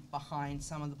important behind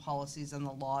some of the policies and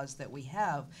the laws that we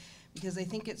have. Because I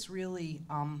think it's really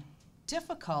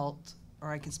difficult,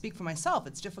 or I can speak for myself,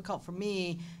 it's difficult for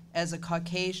me as a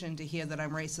Caucasian to hear that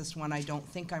I'm racist when I don't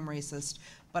think I'm racist,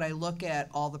 but I look at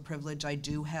all the privilege I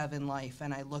do have in life,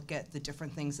 and I look at the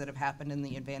different things that have happened and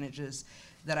the advantages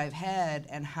that I've had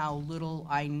and how little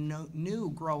I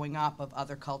knew growing up of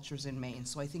other cultures in Maine.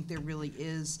 So I think there really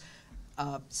is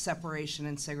separation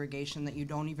and segregation that you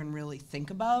don't even really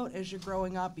think about as you're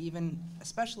growing up, even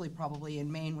especially probably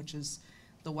in Maine, which is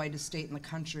the whitest state in the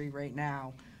country right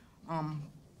now.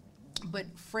 But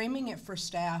framing it for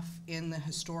staff in the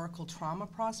historical trauma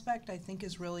prospect, I think,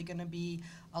 is really going to be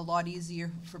a lot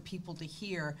easier for people to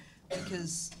hear,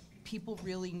 because people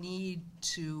really need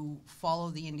to follow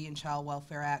the Indian Child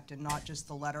Welfare Act, and not just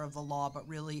the letter of the law, but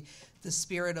really the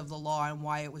spirit of the law and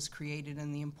why it was created,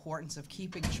 and the importance of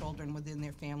keeping children within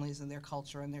their families and their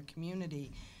culture and their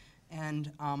community.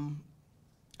 And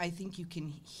I think you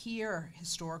can hear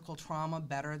historical trauma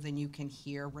better than you can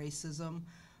hear racism.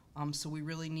 So we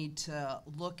really need to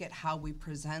look at how we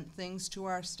present things to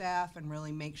our staff and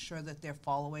really make sure that they're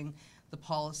following the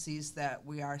policies that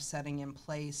we are setting in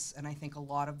place. And I think a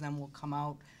lot of them will come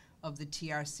out of the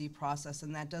TRC process.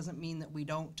 And that doesn't mean that we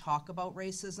don't talk about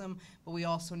racism, but we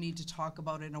also need to talk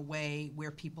about it in a way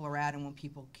where people are at and when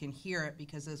people can hear it,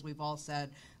 because as we've all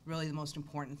said, really the most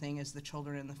important thing is the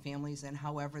children and the families, and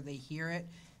however they hear it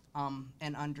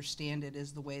and understand it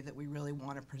is the way that we really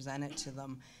want to present it to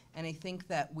them. And I think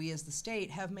that we as the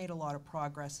state have made a lot of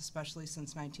progress, especially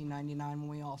since 1999 when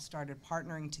we all started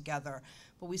partnering together,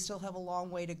 but we still have a long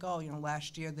way to go. You know,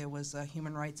 last year there was a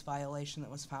human rights violation that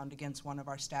was found against one of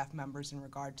our staff members in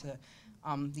regard to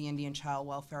the Indian Child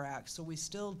Welfare Act. So we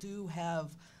still do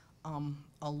have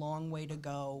a long way to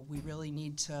go. We really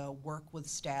need to work with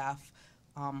staff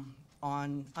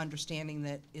on understanding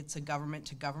that it's a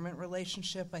government-to-government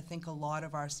relationship. I think a lot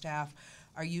of our staff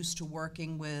are used to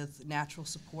working with natural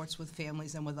supports with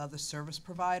families and with other service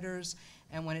providers,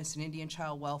 and when it's an Indian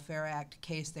Child Welfare Act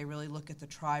case, they really look at the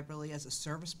tribe really as a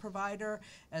service provider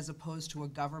as opposed to a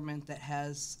government that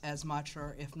has as much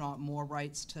or if not more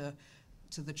rights to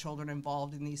the children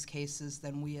involved in these cases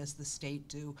than we as the state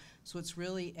do. So it's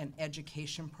really an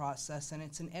education process, and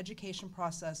it's an education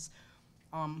process.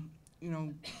 You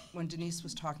know, when Denise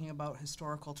was talking about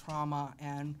historical trauma,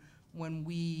 and when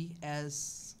we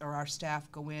or our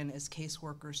staff go in as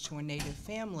caseworkers to a Native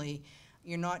family,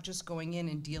 you're not just going in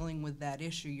and dealing with that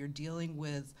issue, you're dealing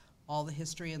with all the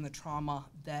history and the trauma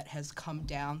that has come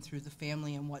down through the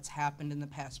family and what's happened in the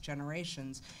past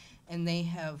generations. And they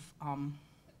have,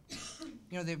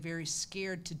 you know, they're very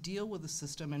scared to deal with the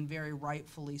system, and very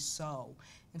rightfully so.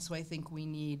 And so I think we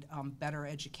need better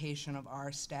education of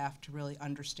our staff to really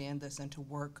understand this and to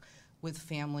work with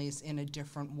families in a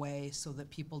different way so that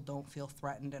people don't feel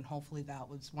threatened. And hopefully that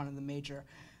was one of the major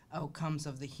outcomes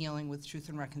of the healing with Truth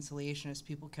and Reconciliation, is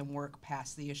people can work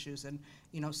past the issues and,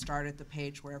 you know, start at the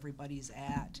page where everybody's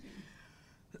at.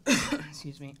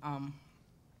 Excuse me.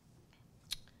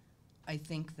 I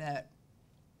think that,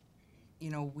 you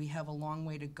know, we have a long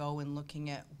way to go in looking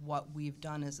at what we've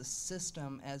done as a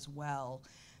system as well.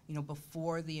 You know,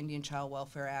 before the Indian Child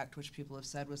Welfare Act, which people have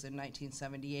said was in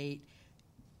 1978,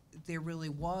 there really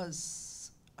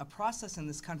was a process in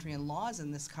this country and laws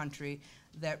in this country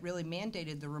that really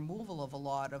mandated the removal of a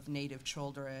lot of Native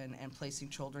children and placing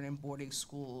children in boarding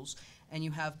schools. And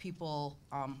you have people,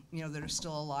 you know, that are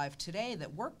still alive today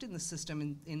that worked in the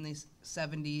system in the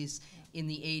 70s, in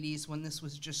the 80s, when this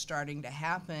was just starting to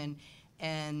happen.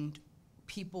 And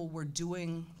people were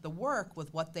doing the work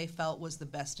with what they felt was the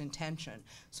best intention.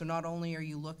 So not only are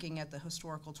you looking at the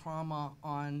historical trauma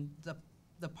on the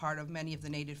part of many of the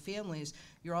Native families,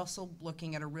 you're also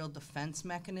looking at a real defense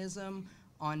mechanism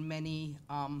on many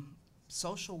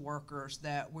social workers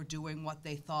that were doing what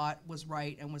they thought was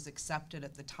right and was accepted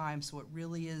at the time. So it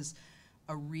really is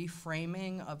a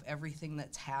reframing of everything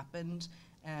that's happened.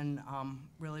 And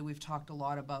really we've talked a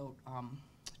lot about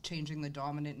changing the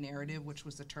dominant narrative, which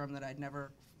was a term that I'd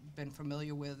never been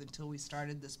familiar with until we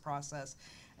started this process.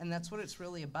 And that's what it's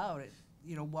really about.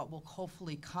 you know, what will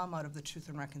hopefully come out of the Truth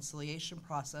and Reconciliation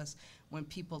process when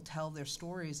people tell their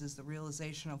stories is the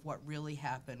realization of what really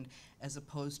happened, as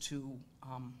opposed to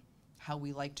how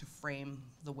we like to frame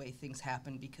the way things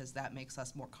happen, because that makes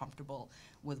us more comfortable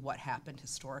with what happened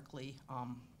historically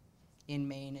in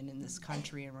Maine and in this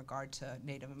country in regard to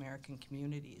Native American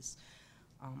communities.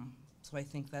 So I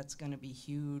think that's going to be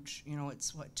huge. You know,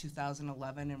 it's what,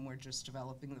 2011, and we're just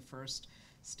developing the first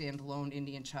standalone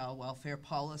Indian child welfare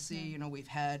policy. You know, we've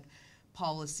had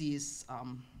policies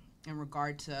in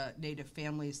regard to Native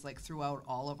families like throughout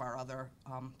all of our other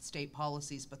state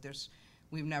policies, but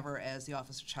we've never, as the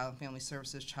Office of Child and Family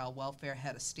Services Child Welfare,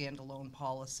 had a standalone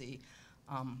policy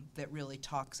that really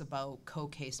talks about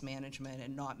co-case management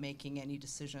and not making any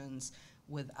decisions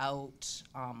without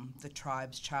the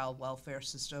tribe's child welfare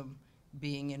system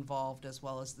being involved, as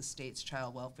well as the state's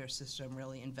child welfare system,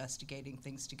 really investigating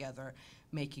things together,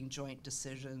 making joint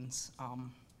decisions,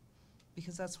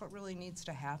 because that's what really needs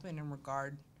to happen in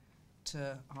regard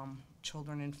to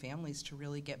children and families, to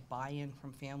really get buy-in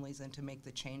from families and to make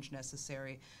the change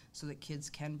necessary so that kids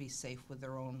can be safe with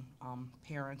their own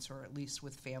parents, or at least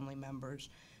with family members.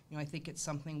 You know, I think it's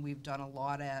something we've done a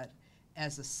lot at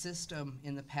as a system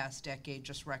in the past decade,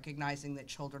 just recognizing that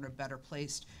children are better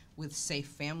placed with safe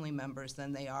family members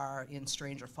than they are in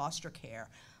stranger foster care.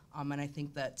 And I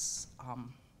think that's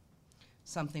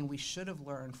something we should have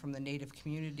learned from the Native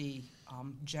community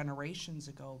generations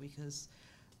ago, because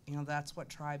you know, that's what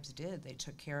tribes did. They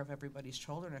took care of everybody's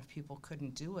children if people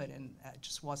couldn't do it, and that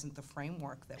just wasn't the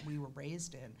framework that we were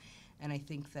raised in. And I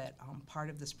think that part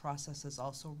of this process has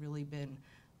also really been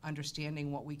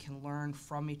understanding what we can learn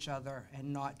from each other,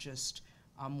 and not just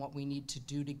what we need to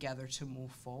do together to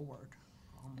move forward.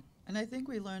 And I think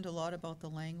we learned a lot about the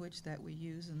language that we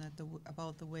use, and that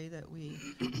about the way that we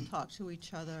talk to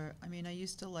each other. I mean, I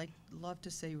used to love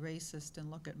to say racist and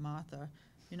look at Martha,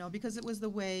 you know, because it was the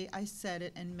way I said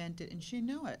it and meant it, and she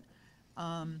knew it.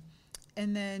 And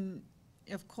then,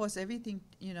 of course, everything,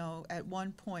 you know, at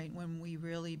one point when we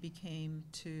really became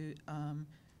to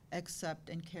accept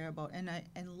and care about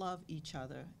and love each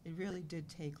other. It really did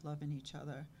take loving each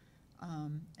other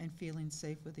and feeling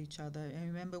safe with each other. I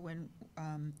remember when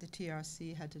the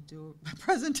TRC had to do a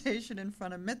presentation in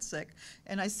front of MITSIC,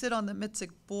 and I sit on the MITSIC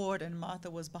board, and Martha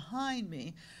was behind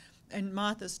me. And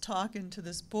Martha's talking to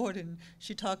this board, and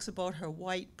she talks about her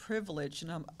white privilege,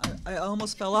 and I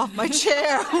almost fell off my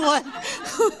chair. I'm like,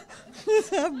 is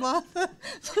that Martha?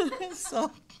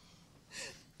 So,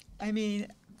 I mean,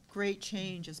 great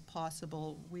change is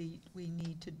possible. We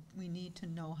need to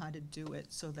know how to do it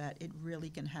so that it really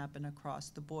can happen across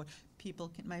the board. People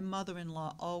can. My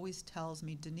mother-in-law always tells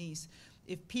me, Denise,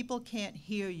 if people can't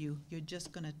hear you, you're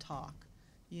just going to talk.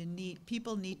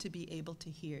 People need to be able to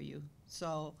hear you.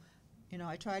 So, you know,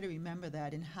 I try to remember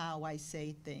that in how I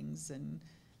say things. And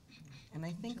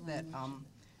I think that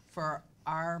for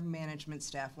our management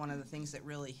staff, one of the things that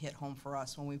really hit home for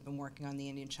us when we've been working on the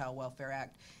Indian Child Welfare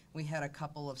Act, we had a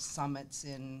couple of summits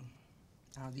in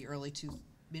the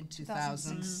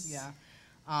mid-2000s, yeah.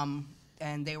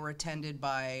 And they were attended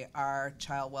by our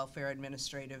child welfare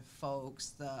administrative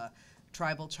folks, the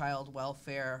tribal child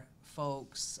welfare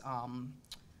folks,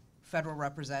 federal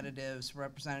representatives,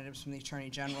 representatives from the Attorney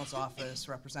General's office,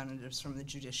 representatives from the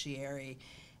judiciary,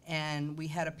 and we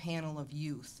had a panel of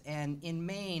youth. And in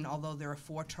Maine, although there are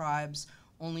 4 tribes,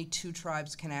 only 2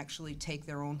 tribes can actually take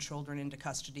their own children into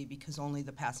custody, because only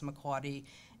the Passamaquoddy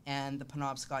and the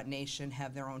Penobscot Nation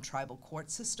have their own tribal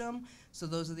court system. So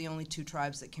those are the only 2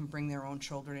 tribes that can bring their own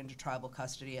children into tribal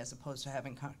custody, as opposed to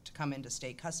having to come into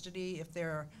state custody if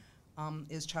there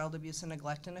is child abuse and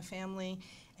neglect in a family.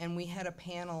 And we had a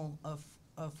panel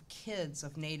of kids,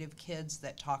 of Native kids,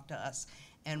 that talked to us.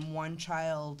 And one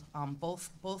child,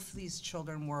 both these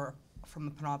children were from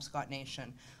the Penobscot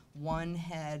Nation. One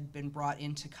had been brought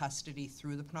into custody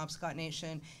through the Penobscot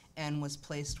Nation and was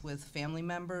placed with family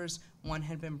members. One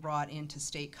had been brought into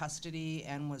state custody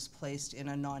and was placed in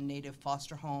a non-Native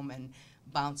foster home and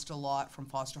bounced a lot from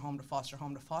foster home to foster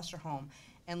home to foster home.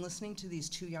 And listening to these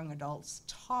 2 young adults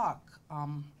talk,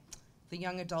 the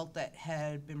young adult that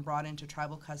had been brought into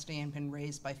tribal custody and been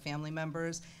raised by family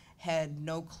members had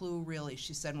no clue, really.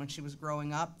 She said when she was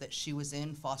growing up that she was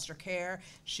in foster care.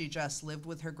 She just lived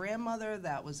with her grandmother.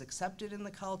 That was accepted in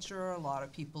the culture. A lot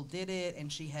of people did it, and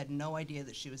she had no idea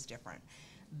that she was different.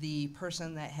 The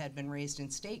person that had been raised in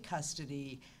state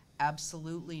custody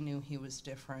absolutely knew he was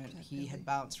different. Definitely. He had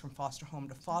bounced from foster home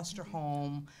to foster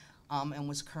home, and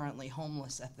was currently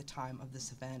homeless at the time of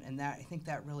this event. And that, I think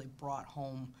that really brought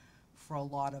home for a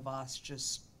lot of us,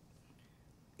 just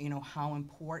you know, how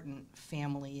important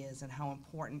family is and how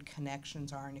important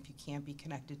connections are, and if you can't be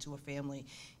connected to a family,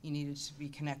 you needed to be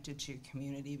connected to your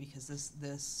community, because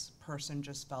this person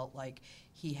just felt like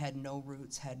he had no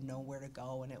roots, had nowhere to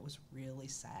go, and it was really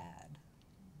sad.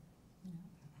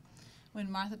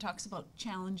 When Martha talks about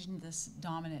challenging this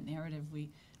dominant narrative, we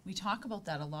talk about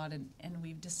that a lot, and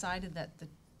we've decided that the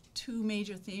two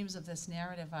major themes of this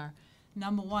narrative are,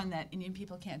 number one, that Indian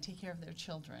people can't take care of their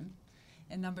children,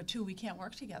 and number two, we can't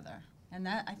work together. And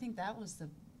that, I think that was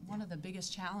one of the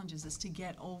biggest challenges, is to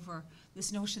get over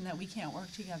this notion that we can't work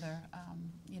together,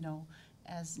 you know,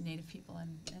 as Native people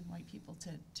and white people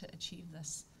to achieve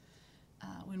this.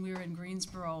 When we were in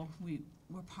Greensboro, we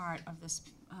were part of this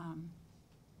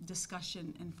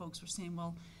discussion, and folks were saying,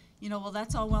 well, you know, well,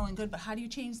 that's all well and good, but how do you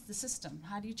change the system?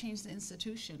 How do you change the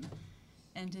institution?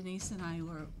 And Denise and I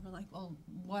were like, well,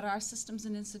 what are systems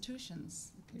and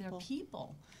institutions? They're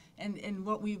people. And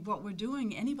what we're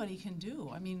doing, anybody can do.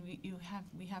 I mean,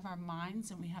 we have our minds,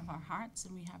 and we have our hearts,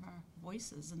 and we have our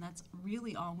voices, and that's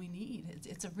really all we need.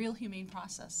 It's a real humane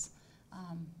process.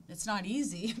 It's not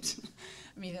easy.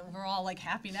 I mean, we're all like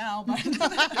happy now, but,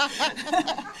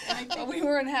 but we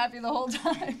weren't happy the whole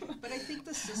time. But I think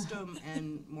the system,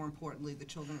 and more importantly, the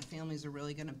children and families, are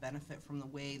really going to benefit from the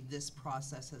way this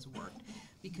process has worked.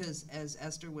 Because as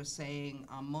Esther was saying,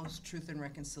 most truth and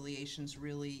reconciliations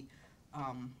really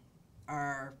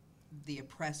are the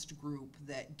oppressed group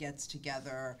that gets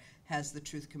together, has the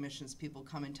truth commissions, people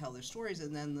come and tell their stories,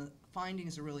 and then the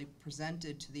findings are really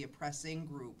presented to the oppressing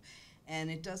group. And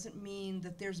it doesn't mean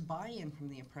that there's buy-in from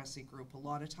the oppressing group. A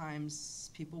lot of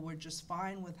times people were just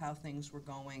fine with how things were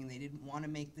going. They didn't want to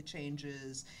make the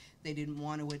changes. They didn't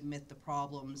want to admit the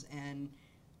problems. And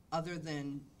other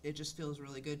than it just feels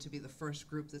really good to be the first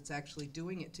group that's actually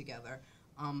doing it together,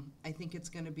 I think it's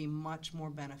going to be much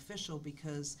more beneficial,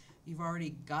 because you've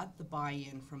already got the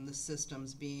buy-in from the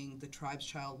systems, being the tribe's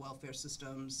child welfare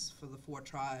systems for the 4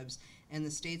 tribes and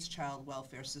the state's child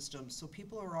welfare systems. So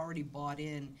people are already bought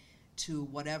in to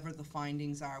whatever the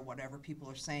findings are, whatever people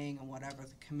are saying, and whatever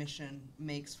the commission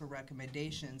makes for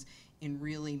recommendations in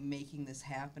really making this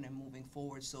happen and moving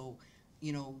forward. So,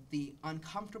 you know, the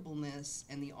uncomfortableness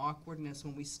and the awkwardness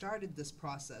when we started this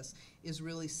process is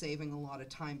really saving a lot of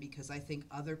time, because I think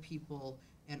other people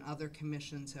and other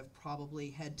commissions have probably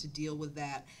had to deal with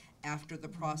that after the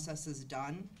process is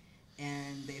done,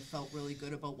 and they felt really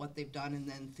good about what they've done, and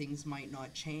then things might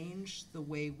not change the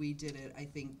way we did it. I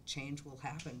think change will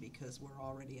happen because we're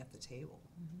already at the table.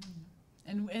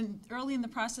 Mm-hmm. And early in the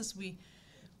process, we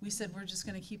said we're just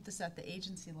going to keep this at the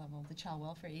agency level, the child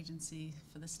welfare agency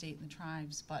for the state and the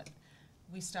tribes, but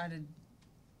we started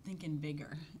thinking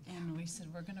bigger, and we said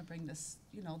we're going to bring this,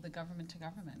 you know, the government to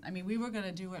government. I mean, we were going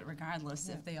to do it regardless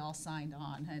if they all signed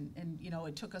on, and you know,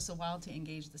 it took us a while to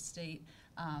engage the state.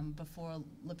 Before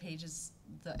LePage's,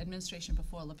 the administration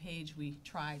before LePage, we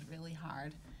tried really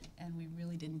hard, and we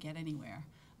really didn't get anywhere.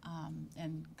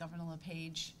 And Governor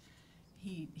LePage,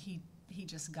 he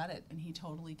just got it, and he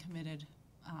totally committed.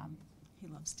 He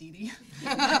loves Dee Dee.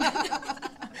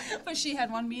 But she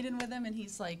had one meeting with him, and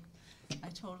he's like,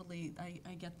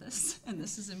 I get this, and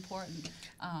this is important.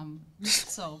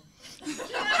 So.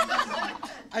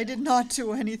 I did not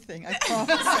do anything, I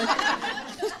promise.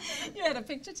 You had a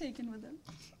picture taken with him.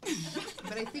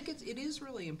 But I think it is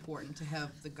really important to have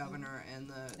the governor and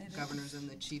the governors and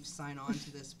the chiefs sign on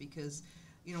to this, because,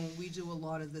 you know, when we do a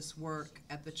lot of this work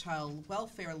at the child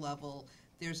welfare level,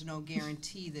 there's no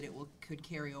guarantee that it could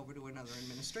carry over to another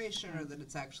administration, or that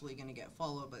it's actually going to get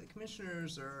followed by the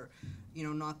commissioners, or, you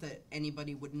know, not that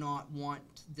anybody would not want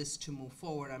this to move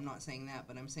forward. I'm not saying that,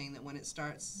 but I'm saying that when it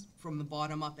starts from the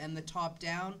bottom up and the top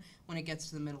down, when it gets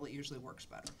to the middle, it usually works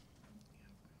better.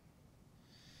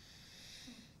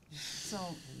 So,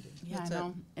 yeah, I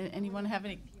know. Anyone have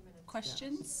any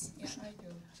questions? Yeah, I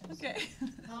do. Okay.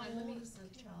 How old is the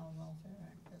Child Welfare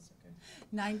Act? That's okay.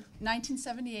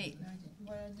 1978.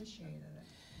 What initiated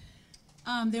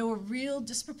it? There were real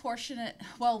disproportionate,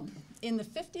 well, in the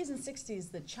 50s and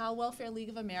 60s, the Child Welfare League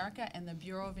of America and the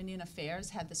Bureau of Indian Affairs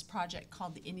had this project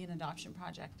called the Indian Adoption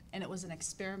Project, and it was an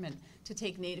experiment to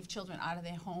take Native children out of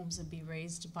their homes and be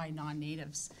raised by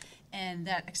non-Natives. And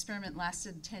that experiment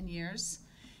lasted 10 years,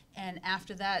 and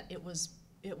after that, it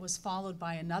was followed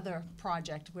by another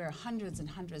project where hundreds and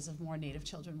hundreds of more Native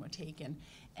children were taken.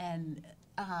 And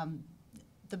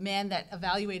the man that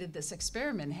evaluated this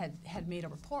experiment had made a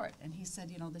report, and he said,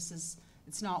 you know,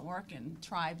 it's not working.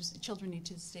 Children need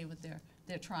to stay with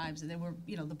their tribes. And there were,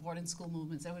 you know, the boarding school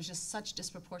movements. There was just such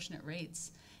disproportionate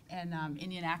rates. And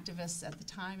Indian activists at the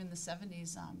time in the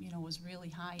 70s, you know, was really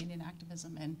high Indian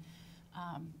activism. And,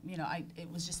 you know,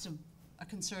 it was just a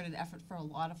concerted effort for a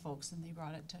lot of folks, and they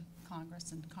brought it to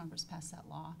Congress, and Congress passed that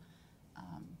law.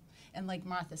 And like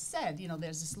Martha said, you know,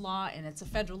 there's this law, and it's a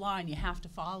federal law, and you have to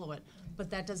follow it, but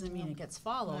that doesn't mean it gets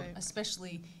followed, Right.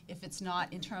 especially if it's not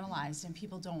internalized and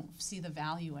people don't see the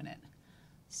value in it.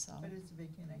 So, But it's a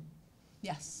beginning.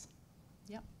 yes.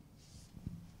 Yep.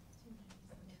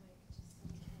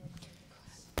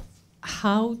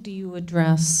 How do you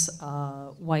address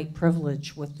white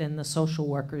privilege within the social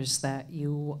workers that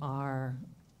you are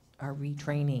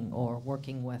retraining or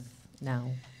working with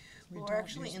now? Well, we're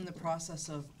actually in the process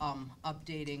of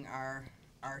updating our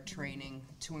training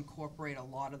to incorporate a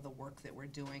lot of the work that we're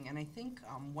doing. And I think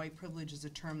white privilege is a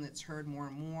term that's heard more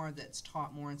and more, that's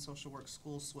taught more in social work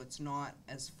schools, so it's not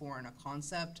as foreign a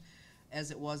concept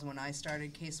as it was when I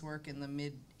started casework in the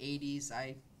mid-'80s.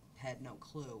 I had no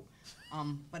clue.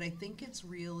 But I think it's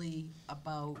really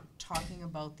about talking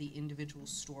about the individual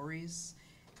stories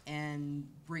and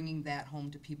bringing that home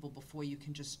to people before you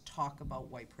can just talk about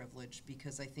white privilege,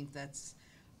 because I think that's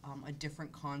a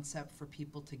different concept for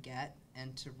people to get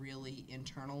and to really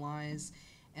internalize.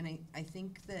 And I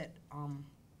think that,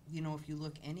 you know, if you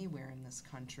look anywhere in this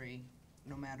country,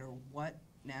 no matter what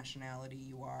nationality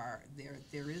you are,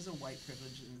 there is a white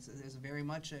privilege, and there's very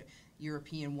much a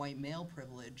European white male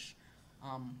privilege.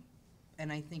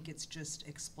 And I think it's just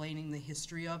explaining the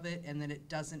history of it, and that it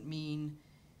doesn't mean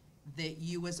that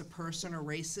you as a person are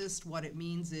racist. What it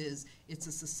means is it's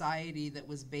a society that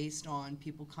was based on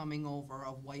people coming over,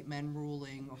 of white men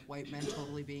ruling, of white men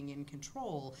totally being in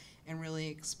control, and really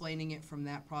explaining it from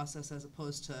that process as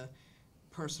opposed to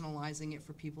personalizing it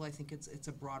for people. I think it's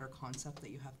a broader concept that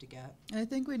you have to get. I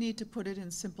think we need to put it in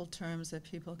simple terms that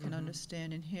people can Mhm.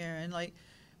 understand and hear. And like,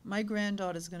 my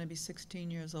granddaughter's going to be 16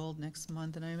 years old next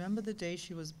month, and I remember the day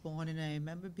she was born, and I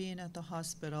remember being at the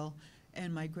hospital,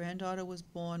 and my granddaughter was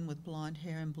born with blonde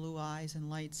hair and blue eyes and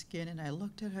light skin, and I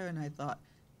looked at her and I thought,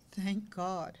 thank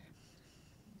God.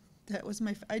 That was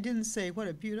I didn't say, what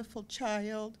a beautiful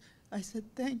child. I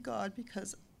said, thank God,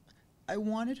 because I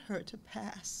wanted her to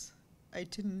pass. I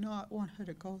did not want her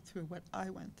to go through what I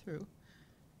went through.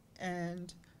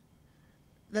 And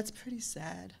that's pretty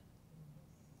sad.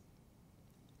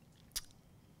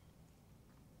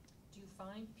 Do you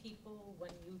find people,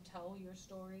 when you tell your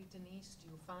story, Denise, do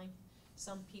you find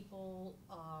some people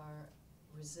are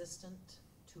resistant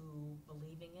to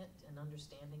believing it and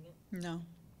understanding it? No.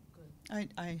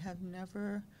 Good. I have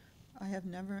never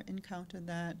encountered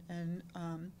that. And,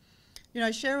 you know,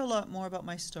 I share a lot more about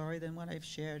my story than what I've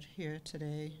shared here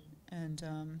today.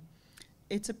 And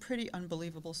it's a pretty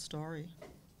unbelievable story.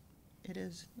 It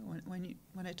is,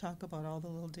 when I talk about all the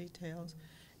little details.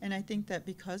 And I think that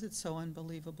because it's so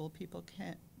unbelievable, people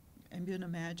can't even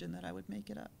imagine that I would make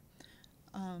it up.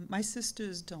 My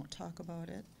sisters don't talk about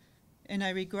it. And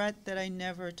I regret that I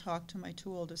never talked to my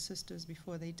two older sisters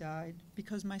before they died,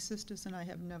 because my sisters and I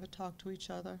have never talked to each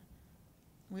other.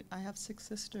 I have 6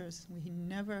 sisters. We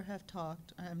never have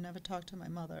talked. I have never talked to my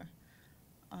mother.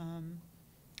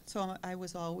 So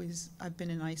I've been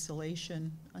in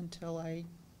isolation until I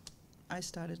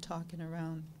started talking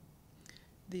around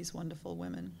these wonderful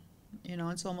women. You know,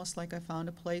 it's almost like I found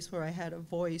a place where I had a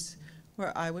voice,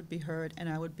 where I would be heard and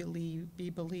I would be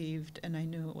believed, and I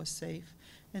knew it was safe.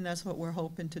 And that's what we're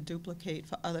hoping to duplicate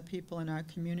for other people in our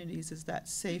communities, is that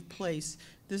safe place.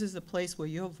 This is a place where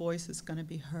your voice is going to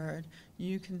be heard.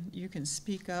 You can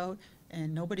speak out,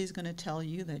 and nobody's going to tell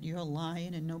you that you're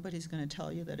lying, and nobody's going to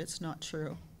tell you that it's not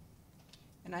true.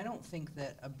 And I don't think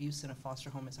that abuse in a foster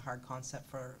home is a hard concept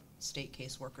for state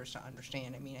caseworkers to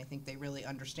understand. I mean, I think they really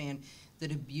understand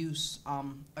that abuse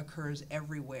occurs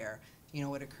everywhere. You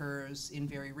know, it occurs in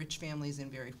very rich families, in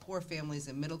very poor families,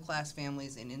 in middle-class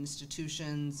families, in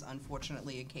institutions,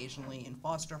 unfortunately, occasionally in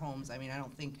foster homes. I mean, I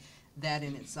don't think that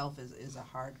in itself is a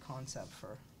hard concept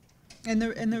for. And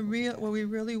what we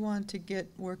really want to get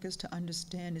workers to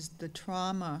understand is the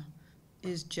trauma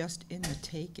is just in the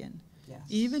taking. Yes.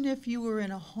 Even if you were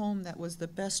in a home that was the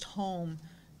best home,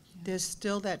 there's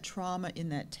still that trauma in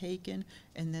that taken,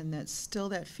 and then that's still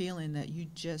that feeling that you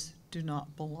just do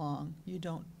not belong. You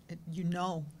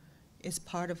know it's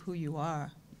part of who you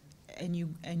are, and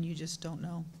you just don't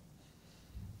know.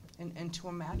 And to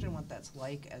imagine what that's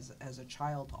like as a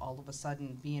child, to all of a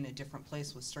sudden be in a different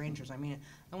place with strangers. I mean,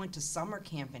 I went to summer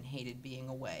camp and hated being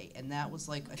away, and that was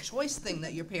like a choice thing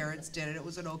that your parents did, and it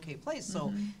was an okay place.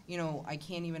 So, you know, I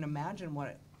can't even imagine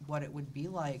what it would be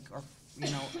like, or,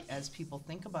 you know, as people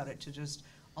think about it, to just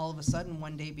all of a sudden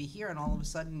one day be here and all of a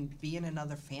sudden be in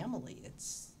another family.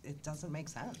 It doesn't make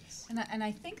sense. And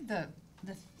I think the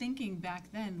thinking back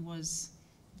then was,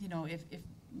 you know, if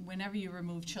whenever you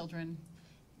remove children,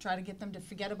 try to get them to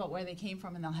forget about where they came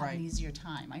from, and they'll have Right. an easier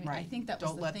time. I Right. think that was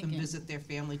Don't the let thinking. them visit their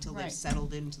family till they've Right.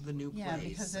 settled into the new Yeah, place.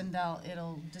 because then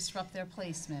it'll disrupt their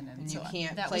placement, and, And so you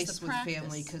can't that was place the with practice.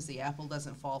 family because the apple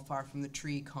doesn't fall far from the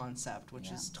tree concept, which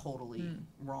Yeah. is totally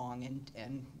wrong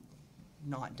and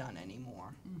not done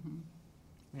anymore. Mhm.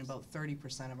 I mean, about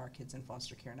 30% of our kids in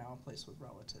foster care now are placed with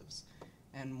relatives.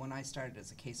 And when I started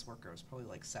as a caseworker, it was probably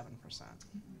like 7%.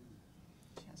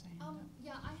 She has her hand up.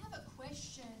 Yeah, I have a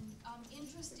question. I'm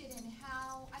interested in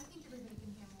how, I think everybody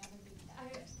can hear me, I have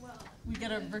a big well. We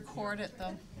gotta record it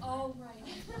though. Oh, right.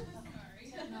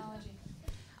 Sorry. Technology.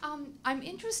 I'm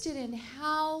interested in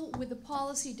how, with the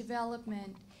policy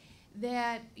development,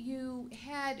 that you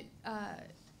had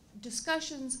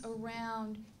discussions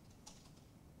around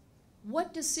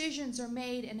what decisions are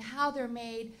made and how they're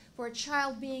made for a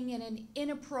child being in an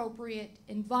inappropriate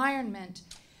environment.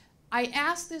 I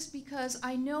ask this because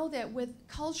I know that with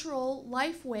cultural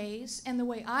lifeways and the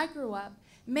way I grew up,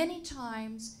 many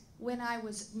times when I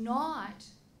was not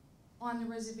on the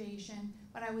reservation,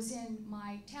 but I was in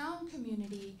my town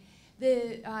community,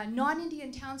 the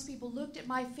non-Indian townspeople looked at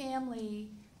my family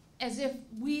as if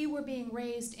we were being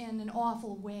raised in an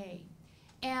awful way.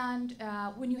 And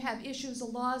when you have issues of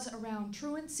laws around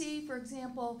truancy, for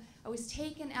example, I was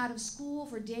taken out of school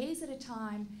for days at a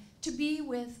time to be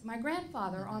with my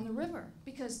grandfather on the river,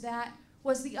 because that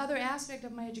was the other aspect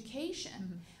of my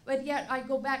education. But yet I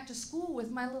go back to school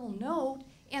with my little note,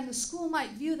 and the school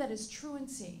might view that as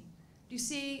truancy. Do you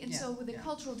see? And so with the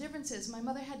cultural differences, my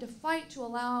mother had to fight to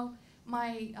allow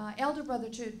my elder brother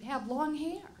to have long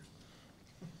hair.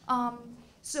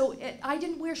 I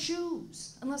didn't wear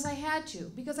shoes unless I had to,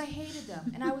 because I hated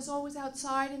them, and I was always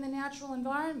outside in the natural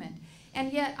environment.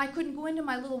 And yet I couldn't go into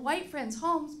my little white friends'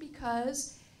 homes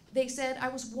because they said I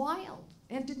was wild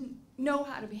and didn't know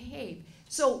how to behave.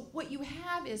 So what you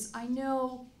have is, I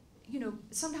know,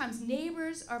 sometimes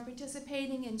neighbors are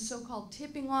participating in so-called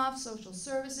tipping off social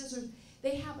services, or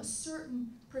they have a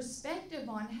certain perspective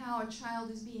on how a child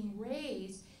is being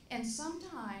raised, and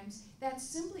sometimes that's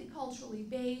simply culturally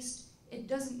based. It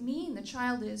doesn't mean the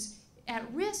child is at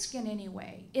risk in any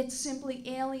way. It's simply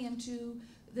alien to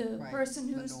the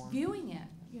person the who's norm. viewing it,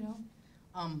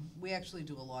 We actually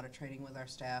do a lot of training with our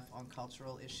staff on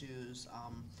cultural issues,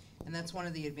 and that's one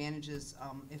of the advantages.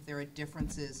 If there are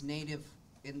differences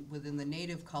within the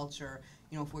native culture,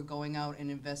 if we're going out and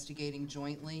investigating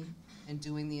jointly and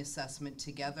doing the assessment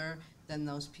together, then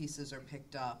those pieces are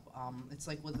picked up. It's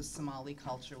like with the Somali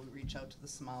culture, we reach out to the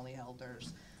Somali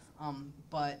elders.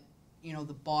 But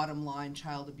the bottom line,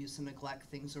 child abuse and neglect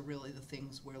things are really the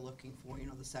things we're looking for,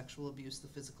 the sexual abuse, the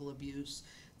physical abuse,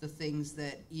 the things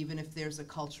that even if there's a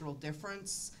cultural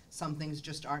difference, some things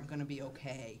just aren't going to be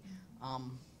okay.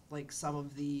 Like some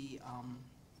of the,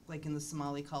 like in the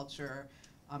Somali culture,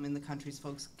 in the countries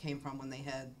folks came from when they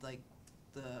had like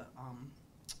the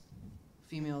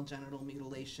female genital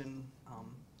mutilation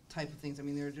type of things. I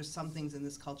mean, there are just some things in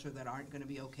this culture that aren't going to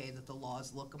be okay that the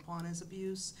laws look upon as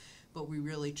abuse, but we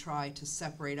really try to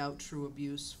separate out true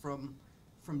abuse from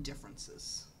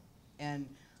differences. And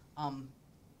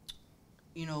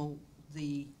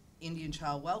the Indian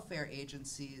Child Welfare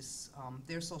Agencies,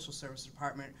 their social service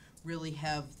department really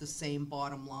have the same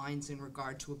bottom lines in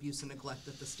regard to abuse and neglect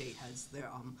that the state has. There,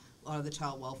 a lot of the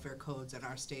child welfare codes and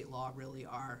our state law really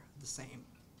are the same.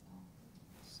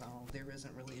 So there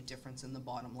isn't really a difference in the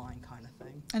bottom line kind of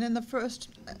thing. And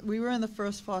we were in the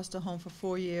first foster home for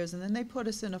 4 years, and then they put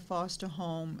us in a foster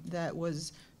home that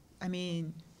was,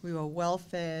 we were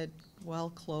well-fed,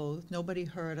 well-clothed. Nobody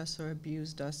hurt us or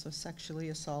abused us or sexually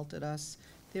assaulted us.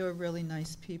 They were really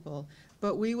nice people.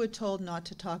 But we were told not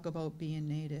to talk about being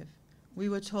Native. We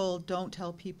were told, don't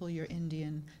tell people you're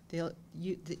Indian.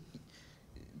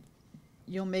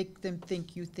 You'll make them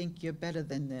think you think you're better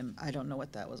than them. I don't know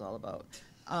what that was all about.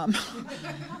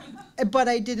 But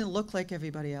I didn't look like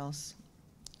everybody else.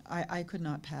 I could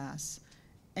not pass.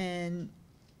 And,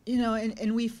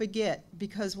 and we forget,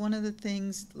 because one of the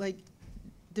things, like,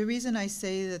 the reason I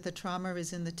say that the trauma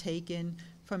is in the taken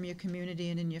from your community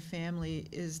and in your family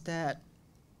is that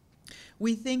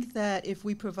we think that if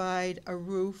we provide a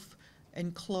roof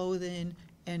and clothing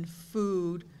and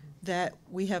food, that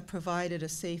we have provided a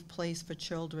safe place for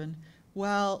children.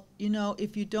 Well,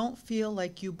 if you don't feel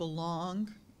like you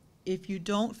belong, if you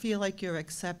don't feel like you're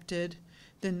accepted,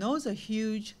 then those are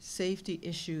huge safety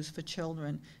issues for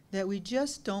children that we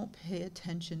just don't pay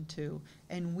attention to,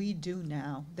 and we do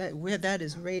now. That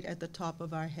is right at the top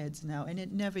of our heads now, and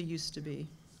it never used to be.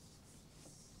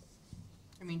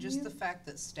 I mean, just the fact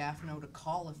that staff know to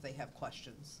call if they have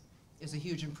questions is a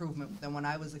huge improvement than when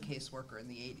I was a caseworker in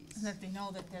the 80s. And that they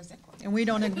know that there's equity. And we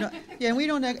don't ignore, yeah, we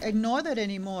don't ignore that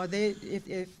anymore.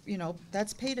 If, you know,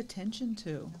 that's paid attention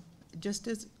to, just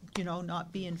as, you know,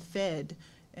 not being fed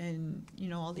and, you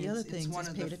know, all the other things is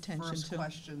paid attention to. It's one of the first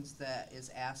questions that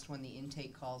is asked when the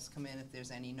intake calls come in, if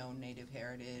there's any known Native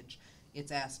heritage.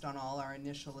 It's asked on all our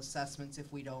initial assessments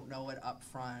if we don't know it up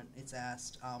front. It's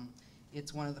asked,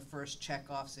 it's one of the first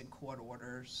checkoffs in court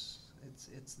orders.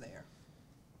 It's there.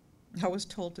 I was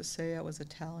told to say I was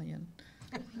Italian.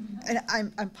 And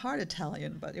I'm part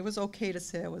Italian, but it was okay to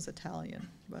say I was Italian,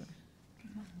 but.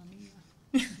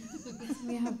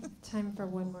 We have time for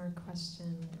one more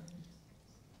question.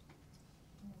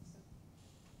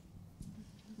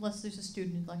 Unless there's a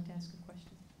student who'd like to ask a question.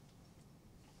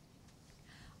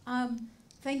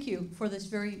 Thank you for this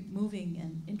very moving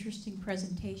and interesting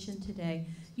presentation today.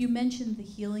 You mentioned the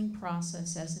healing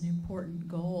process as an important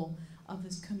goal of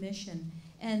this commission.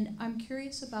 And I'm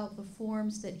curious about the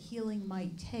forms that healing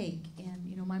might take. And,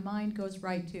 you know, my mind goes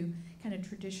right to kind of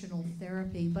traditional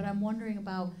therapy, but I'm wondering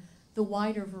about the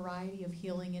wider variety of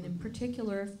healing, and in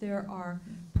particular, if there are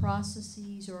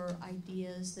processes or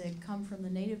ideas that come from the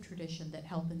Native tradition that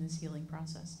help in this healing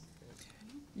process.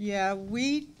 Yeah,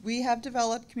 we have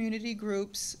developed community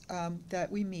groups that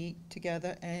we meet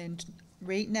together, and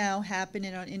right now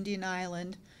happening on Indian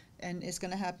Island, and it's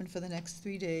going to happen for the next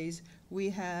 3 days, we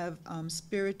have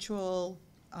spiritual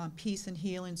peace and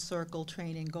healing circle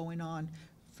training going on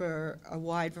for a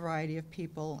wide variety of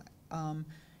people.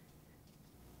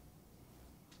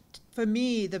 For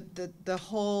me, the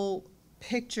whole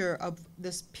picture of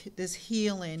this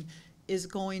healing is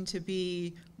going to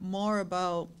be more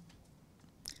about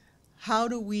how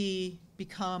do we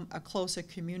become a closer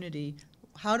community?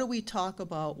 How do we talk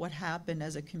about what happened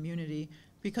as a community?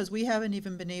 Because we haven't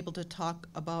even been able to talk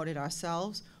about it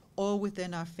ourselves or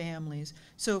within our families.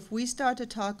 So if we start to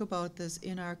talk about this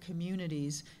in our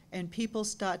communities and people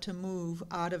start to move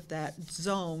out of that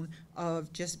zone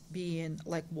of just being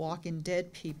like walking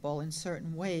dead people in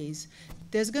certain ways,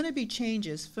 there's going to be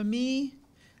changes. For me,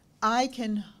 I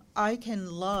can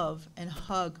love and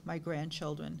hug my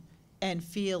grandchildren and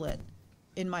feel it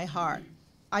in my heart.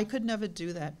 I could never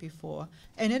do that before.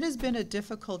 And it has been a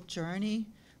difficult journey,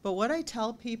 but what I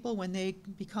tell people when they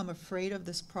become afraid of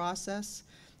this process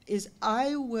is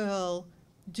I will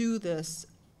do this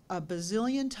a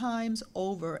bazillion times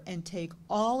over and take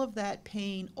all of that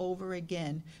pain over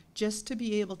again just to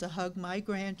be able to hug my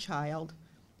grandchild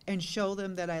and show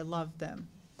them that I love them.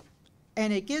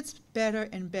 And it gets better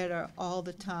and better all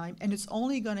the time, and it's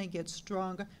only going to get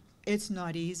stronger. It's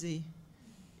not easy.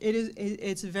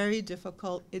 It's very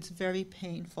difficult. It's very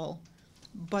painful.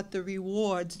 But the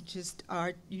rewards just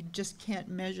are, you just can't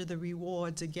measure the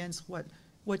rewards against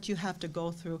what you have to go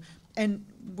through. And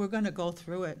we're going to go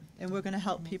through it, and we're going to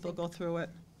help people go through it.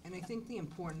 And I think the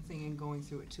important thing in going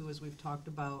through it too is we've talked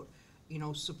about, you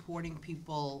know, supporting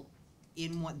people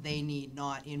in what they need,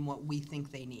 not in what we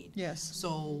think they need. Yes.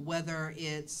 So whether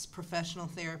it's professional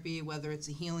therapy, whether it's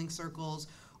a healing circles,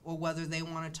 or whether they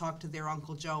want to talk to their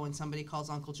Uncle Joe and somebody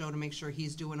calls Uncle Joe to make sure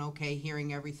he's doing okay,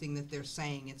 hearing everything that they're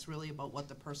saying. It's really about what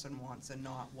the person wants and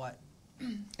not what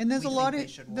And there's we a lot think of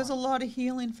they should there's a want. lot of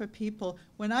healing for people.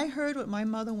 When I heard what my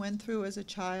mother went through as a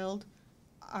child,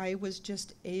 I was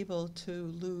just able to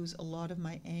lose a lot of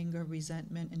my anger,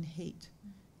 resentment, and hate,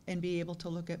 and be able to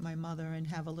look at my mother and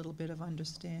have a little bit of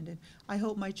understanding. I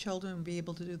hope my children will be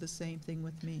able to do the same thing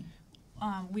with me.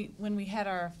 When we had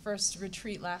our first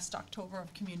retreat last October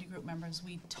of community group members,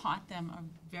 we taught them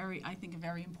I think a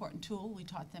very important tool. We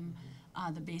taught them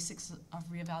the basics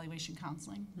of reevaluation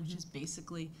counseling, which is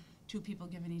basically two people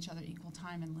giving each other equal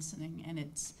time and listening. And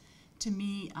it's, to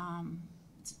me,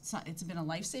 it's been a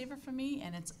lifesaver for me,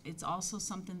 and it's also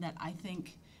something that I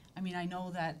think, I mean, I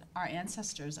know that our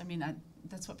ancestors, I mean,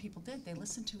 that's what people did. They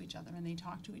listened to each other and they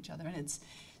talked to each other, and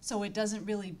so it doesn't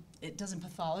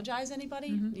pathologize anybody.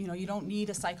 You know, you don't need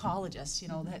a psychologist, you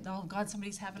know, that, oh God,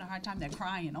 somebody's having a hard time, they're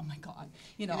crying, oh my God.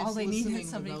 You know, And all it's they need listening is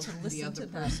somebody without to listen the other to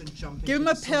them. person jumping Give to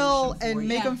them a the pill solution and for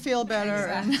make you. them feel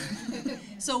better. Exactly.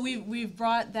 So we've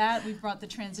brought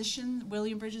the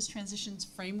William Bridges Transitions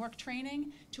Framework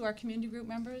training to our community group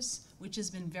members, which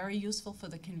has been very useful for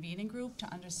the convening group to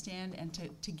understand and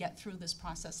to get through this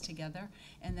process together.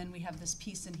 And then we have this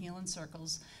Peace and Healing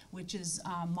Circles, which is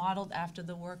modeled after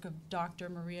the work of Dr.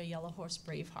 Maria Yellowhorse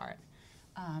Braveheart.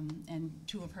 And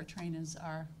two of her trainers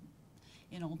are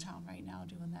in Old Town right now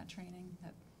doing that training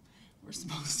that we're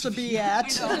supposed To be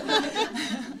at. I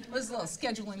know. It was a little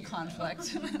scheduling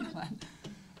conflict.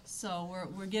 So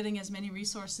we're getting as many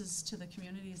resources to the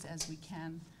communities as we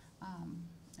can.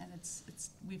 And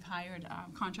we've hired,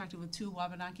 contracted with 2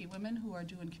 Wabanaki women who are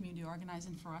doing community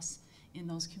organizing for us in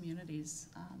those communities.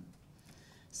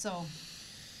 So,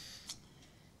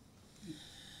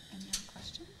 any other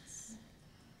questions?